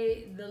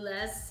away, the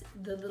less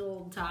the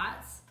little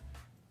dots,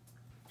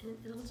 and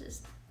it'll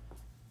just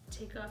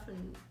take off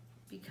and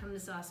become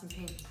this awesome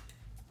painting.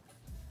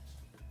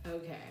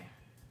 Okay.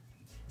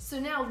 So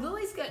now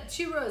Lily's got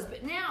 2 rows,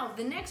 but now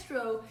the next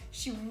row,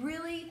 she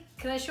really,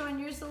 can I show on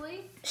yours,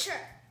 Lily? Sure.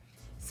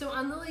 So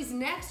on Lily's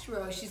next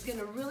row, she's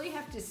gonna really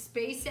have to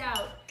space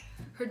out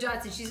her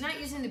dots, and she's not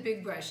using the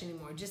big brush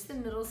anymore, just the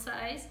middle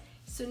size.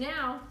 So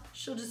now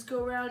she'll just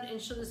go around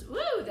and she'll just,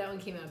 woo, that one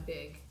came out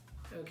big.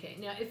 Okay,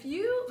 now if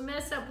you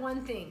mess up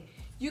one thing,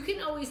 you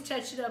can always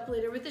touch it up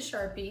later with a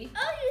Sharpie.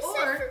 Oh, you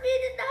said for me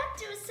to not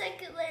do a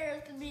second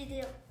layer of the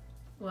medium.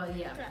 Well,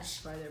 yeah, but it's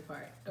farther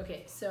apart.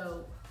 Okay,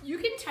 so you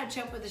can touch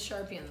up with a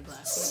Sharpie on the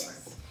black paper.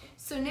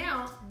 So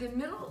now the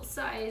middle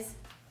size,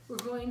 we're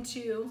going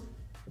to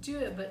do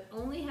it, but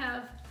only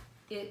have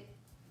it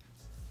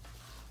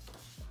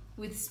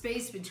with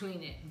space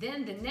between it.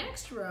 Then the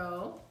next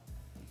row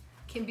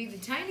can be the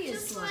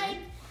tiniest Just one, like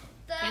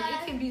and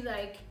it can be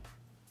like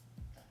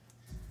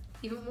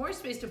even more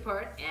spaced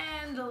apart,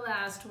 and the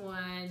last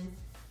one.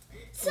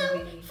 So for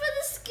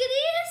the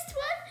skinniest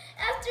one,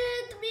 after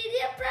the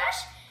medium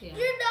brush, you're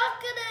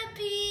not gonna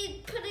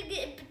be putting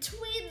it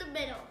between the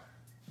middle.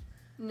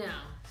 No,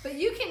 but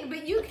you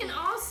can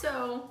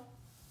also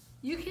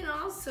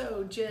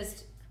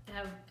just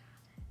have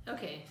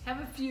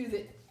have a few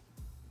that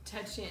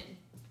touch in.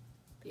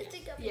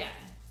 Yeah,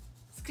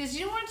 because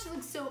you don't want it to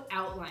look so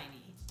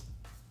outliney.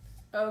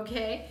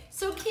 Okay,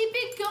 so keep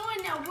it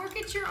going now. Work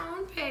at your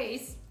own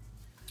pace.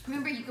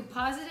 Remember, you can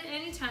pause it at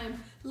any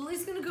time.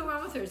 Lily's gonna go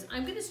around with hers.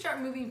 I'm gonna start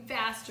moving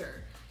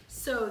faster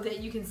so that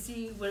you can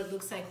see what it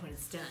looks like when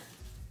it's done.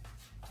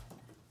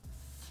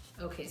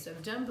 Okay, so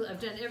I've done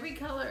every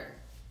color.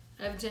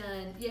 I've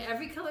done,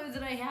 every color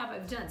that I have,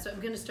 I've done. So I'm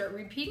gonna start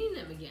repeating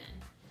them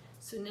again.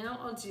 So now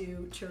I'll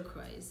do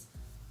turquoise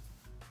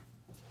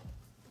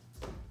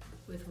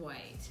with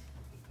white.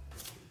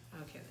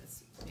 Okay,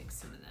 let's mix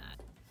some of that.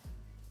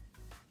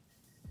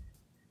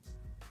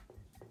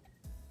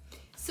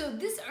 So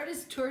this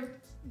artist,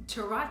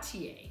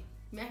 Touratier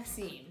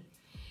Maxime,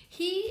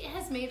 he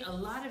has made a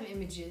lot of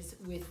images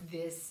with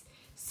this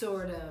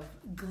sort of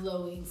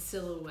glowing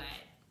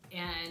silhouette.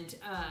 And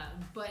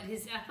but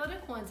his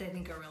athletic ones I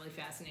think are really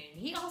fascinating.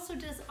 He also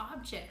does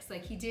objects,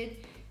 like he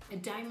did a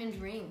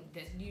diamond ring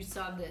that you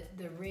saw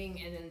the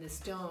ring and then the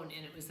stone,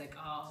 and it was like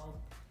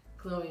all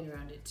glowing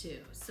around it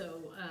too.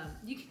 So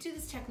you can do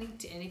this technique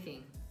to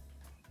anything.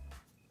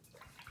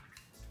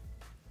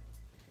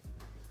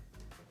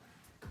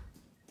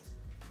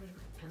 Where did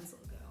my pencil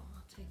go?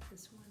 I'll take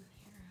this one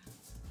here.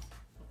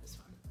 Oh, this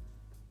one.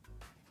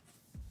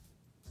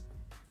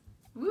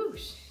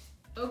 Whoosh.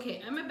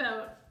 Okay, I'm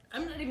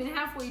not even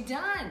halfway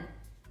done.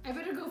 I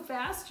better go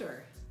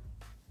faster.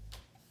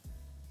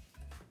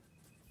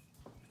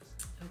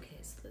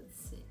 Okay, so let's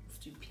see. Let's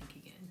do pink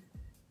again.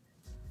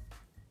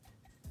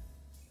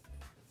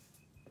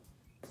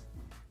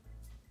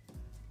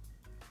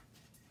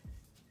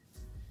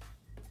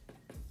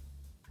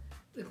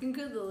 Looking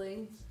good,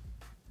 Lily.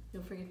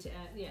 Don't forget to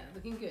add,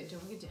 looking good.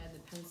 Don't forget to add the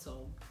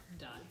pencil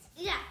dots.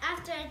 Yeah,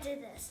 after I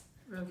did this.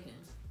 Okay.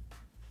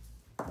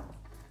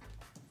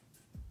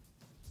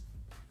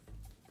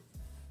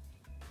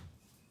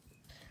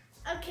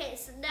 Okay,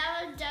 so now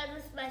I'm done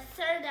with my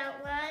third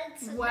outline.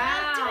 So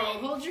wow,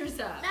 hold yours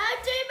up. Now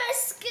I'm doing my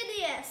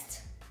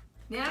skinniest.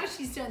 Now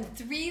she's done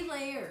 3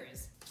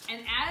 layers.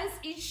 And as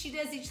she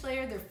does each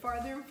layer, they're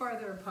farther and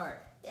farther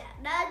apart. Yeah,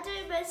 now I'm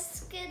doing my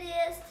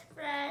skinniest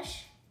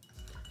brush.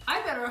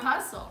 I better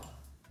hustle.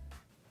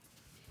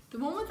 The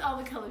one with all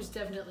the colors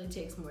definitely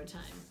takes more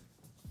time.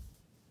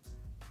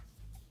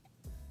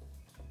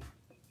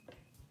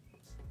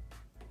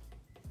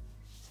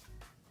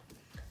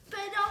 But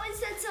it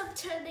always ends up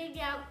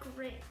turning out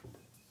green.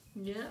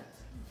 Yep.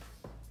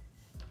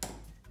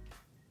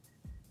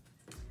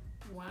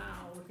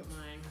 Wow, look at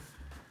mine.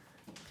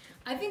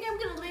 I think I'm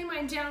gonna lay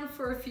mine down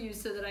for a few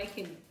so that I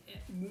can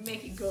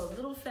make it go a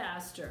little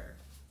faster.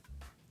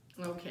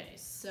 Okay,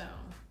 so,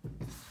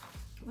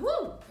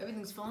 woo,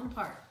 everything's falling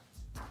apart.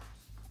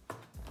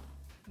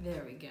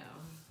 There we go.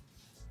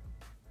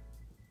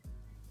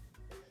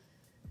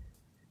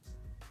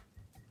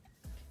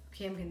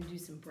 Okay, I'm gonna do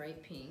some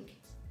bright pink.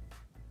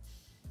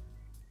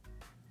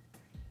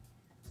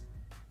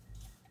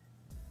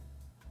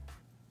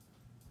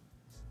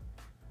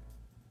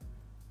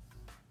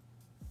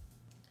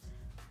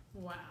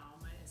 Wow,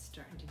 mine is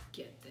starting to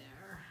get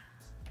there.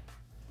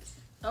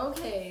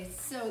 Okay,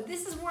 so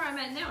this is where I'm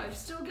at now. I've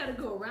still got to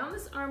go around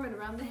this arm and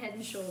around the head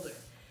and shoulder.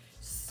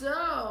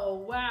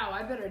 So, wow,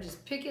 I better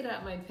just pick it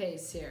up my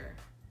pace here.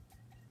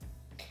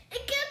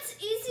 It gets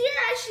easier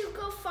as you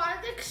go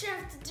farther because you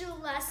have to do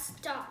less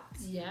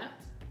stops. Yeah.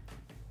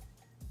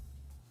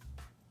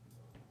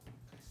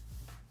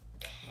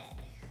 Okay,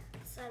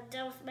 so I'm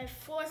done with my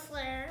 4th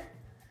layer.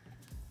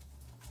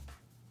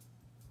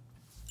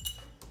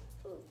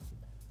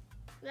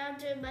 Now I'm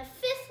doing my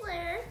 5th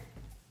layer.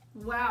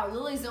 Wow,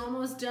 Lily's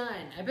almost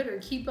done. I better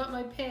keep up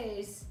my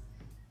pace.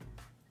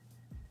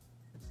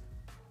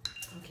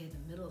 Okay, the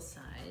middle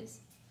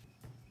size.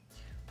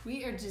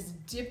 We are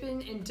just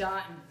dipping and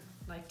dotting,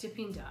 like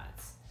dipping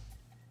dots.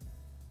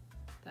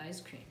 The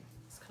ice cream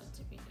is called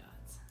dipping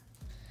dots.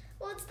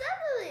 Well, it's not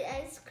really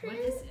ice cream.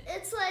 What is it?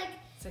 It's like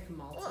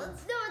malted. Well,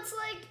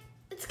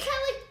 it's kind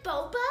of like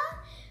boba,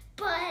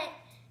 but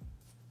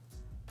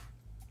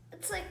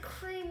it's like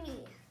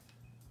creamy.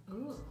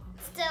 Ooh. Okay.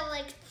 Instead of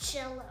like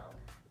Jello.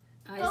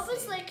 I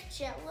Boba's see. like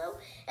Jello,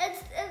 and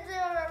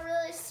they're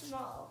really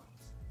small.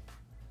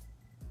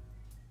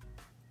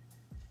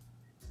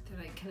 They're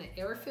like kind of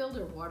air-filled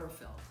or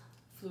water-filled?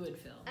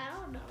 Fluid-filled? I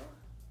don't know.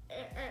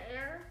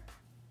 Air.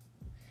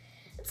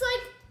 It's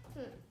like,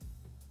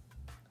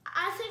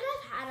 I think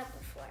I've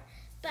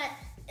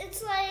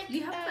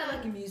You have that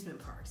like amusement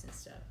parks and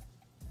stuff.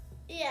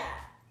 Yeah.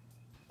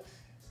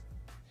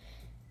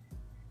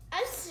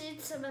 I've seen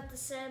some at the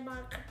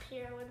Sandmark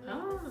Pier when we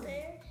were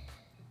there.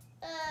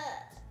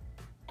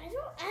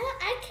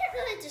 I can't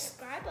really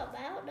describe them.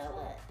 I don't know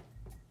what.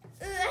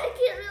 I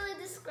can't really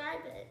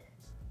describe it.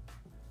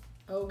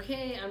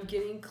 Okay, I'm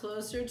getting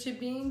closer to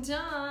being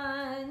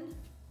done.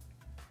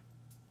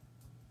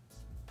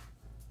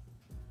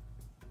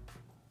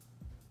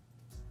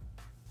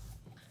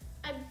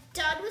 I'm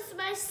done with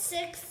my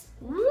 6.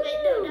 Woo!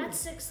 Wait, no, not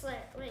 6 layers.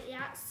 Wait,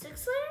 yeah,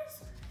 6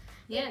 layers?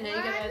 Yeah, now you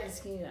gotta add the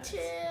skinny dots. 2,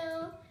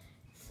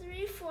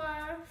 3,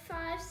 4,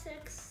 5,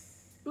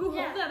 6. Ooh, hold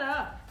that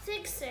up. I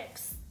think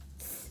 6.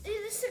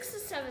 Either 6th or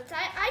 7th.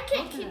 I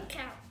can't keep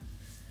count.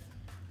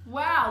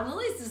 Wow,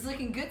 Lily's is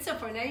looking good so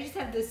far. Now you just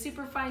have the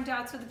super fine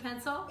dots with a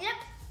pencil? Yep.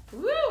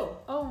 Woo!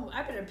 Oh,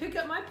 I better pick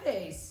up my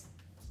pace.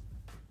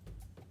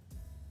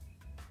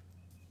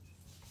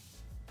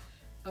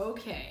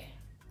 Okay,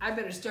 I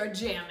better start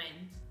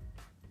jamming.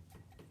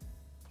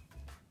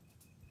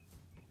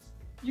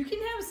 You can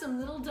have some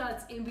little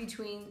dots in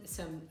between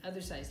some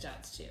other size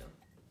dots too.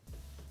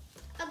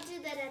 I'll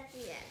do that at the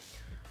end.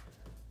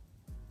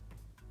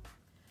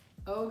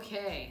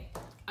 Okay,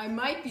 I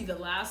might be the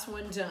last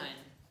one done.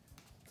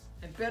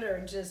 I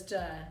better just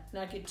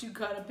not get too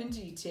caught up in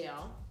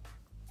detail.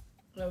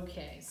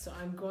 Okay, so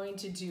I'm going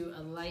to do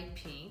a light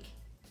pink.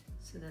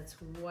 So that's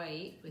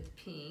white with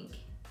pink.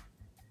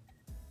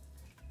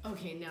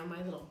 Okay, now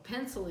my little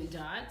pencil-y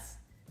dots.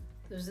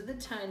 Those are the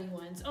tiny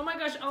ones. Oh my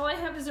gosh, all I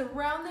have is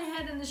around the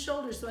head and the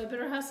shoulders, so I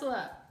better hustle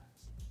up.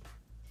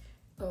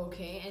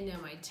 Okay, and now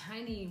my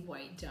tiny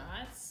white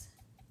dots.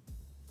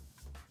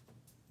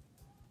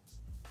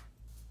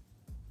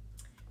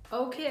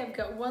 Okay, I've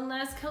got one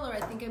last color. I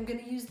think I'm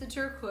gonna use the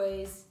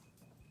turquoise.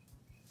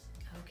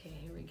 Okay,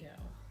 here we go.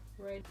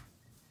 Right.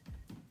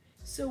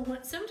 So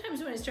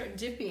sometimes when I start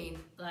dipping,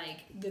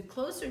 like the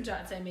closer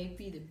dots I make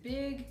be the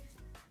big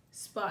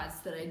spots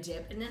that I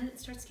dip, and then it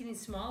starts getting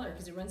smaller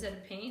because it runs out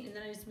of paint, and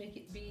then I just make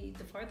it be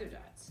the farther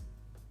dots.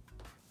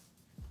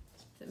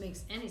 If that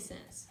makes any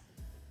sense.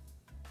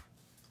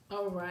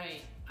 All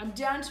right, I'm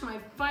down to my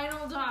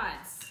final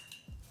dots.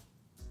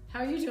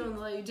 How are you doing,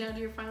 Lily? You down to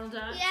your final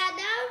dots? Yeah,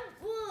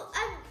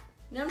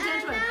 Now I'm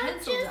down to my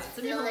pencil dots.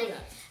 Let me hold it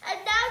up.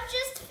 I'm now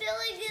just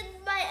filling in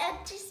my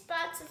empty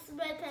spots with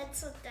my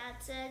pencil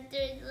dots and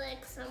doing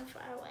like some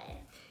far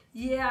away.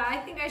 Yeah, I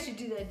think I should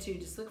do that too.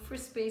 Just look for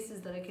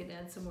spaces that I could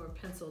add some more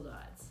pencil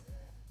dots.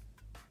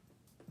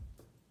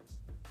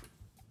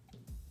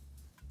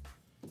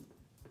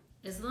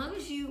 As long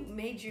as you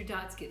made your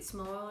dots get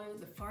smaller,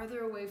 the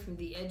farther away from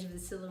the edge of the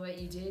silhouette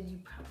you did,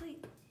 it probably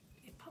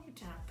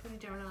turned out pretty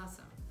darn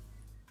awesome.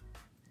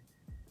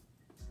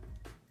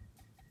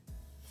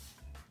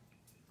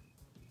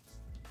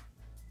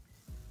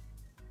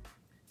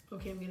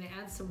 Okay, I'm gonna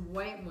add some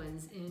white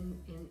ones in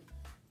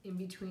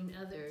between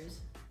others,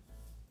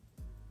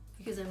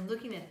 because I'm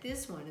looking at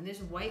this one and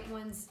there's white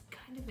ones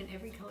kind of in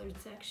every colored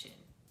section.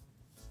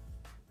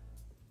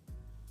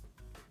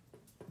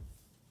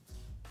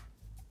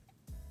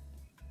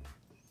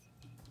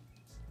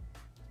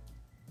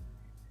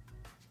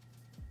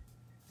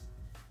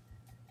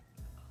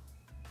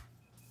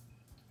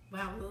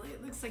 Wow, Lily,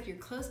 it looks like you're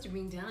close to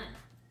being done.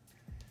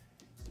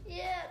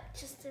 Yep,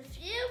 just a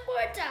few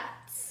more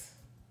dots.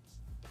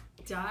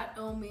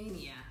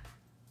 Dot-o-mania.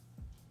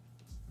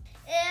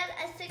 And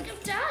I think I'm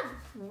done.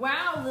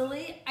 Wow,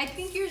 Lily, I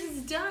think yours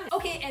is done.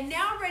 Okay, and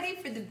now I'm ready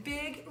for the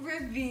big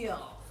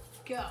reveal.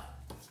 Go.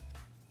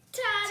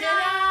 Ta-da!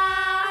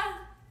 Ta-da!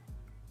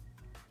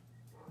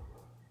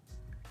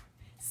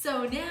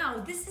 So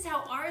now, this is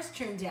how ours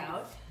turned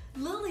out.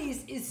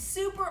 Lily's is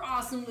super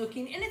awesome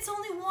looking, and it's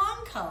only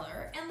one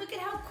color, and look at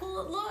how cool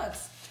it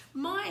looks.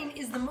 Mine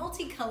is the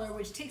multicolor,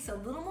 which takes a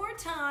little more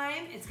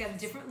time. It's got a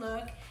different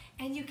look,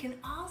 and you can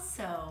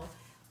also,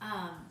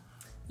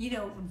 you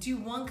know, do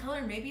one color,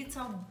 and maybe it's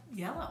all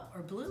yellow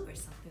or blue or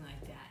something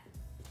like that.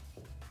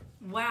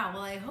 Wow,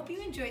 well, I hope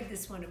you enjoyed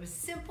this one. It was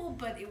simple,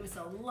 but it was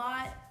a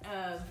lot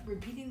of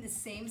repeating the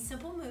same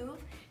simple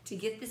move to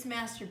get this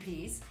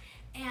masterpiece.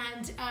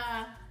 And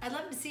I'd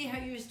love to see how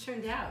yours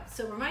turned out.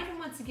 So remind them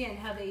once again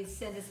how they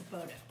send us a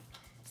photo.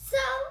 So,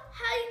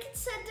 how you can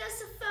send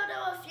us a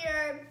photo of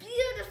your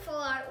beautiful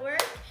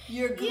artwork.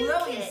 Your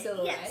glowing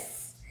silhouette.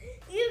 Yes.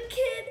 You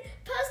can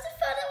post a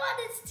photo on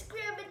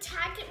Instagram and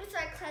tag it with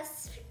our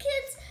Classes for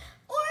Kids,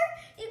 or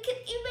you can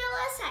email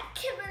us at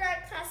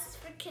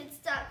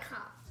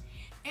kim@ourclassesforkids.com.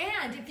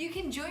 And if you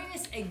can join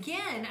us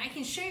again, I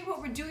can show you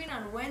what we're doing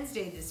on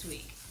Wednesday this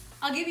week.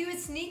 I'll give you a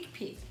sneak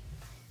peek.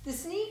 The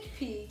sneak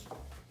peek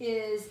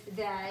is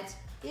that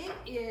it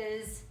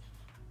is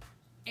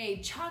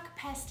a chalk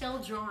pastel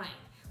drawing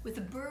with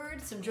a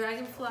bird, some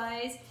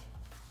dragonflies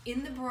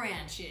in the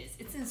branches.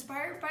 It's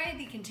inspired by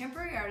the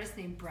contemporary artist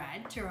named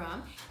Brad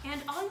Turam,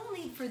 and all you'll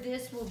need for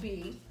this will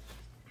be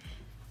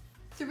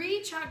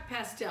 3 chalk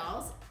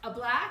pastels, a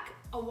black,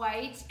 a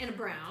white, and a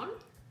brown,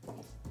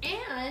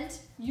 and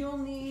you'll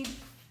need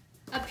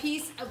a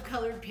piece of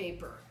colored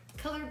paper,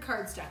 colored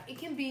cardstock. It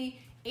can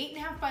be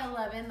 8.5 by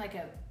 11, like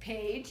a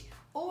page,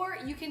 or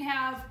you can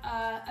have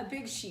a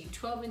big sheet,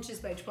 12 inches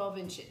by 12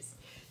 inches.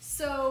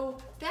 So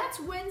that's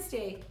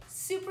Wednesday.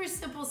 Super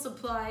simple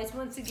supplies.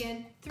 Once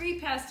again, 3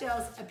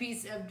 pastels, a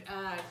piece of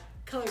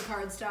colored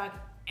cardstock,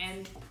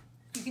 and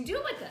you can do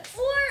it with us.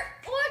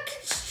 Or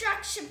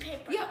construction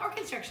paper. Yeah, or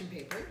construction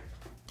paper.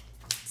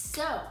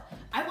 So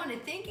I want to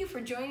thank you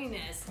for joining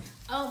us.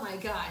 Oh my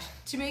gosh,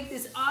 to make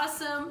this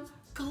awesome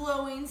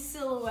glowing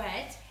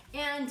silhouette.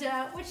 And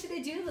what should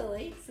they do,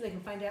 Lily, so they can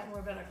find out more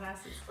about our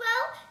classes?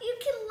 Well, you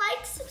can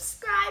like,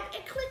 subscribe,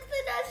 and click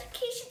the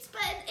notifications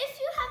button if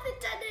you haven't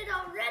done it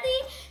already,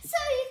 so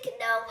you can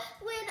know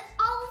when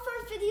all of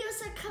our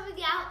videos are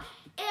coming out,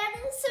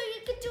 and so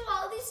you can do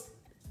all these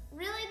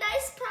really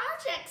nice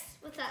projects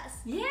with us.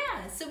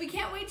 Yeah, so we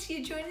can't wait till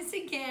you join us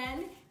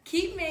again.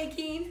 Keep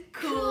making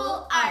cool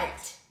Cool art.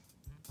 art.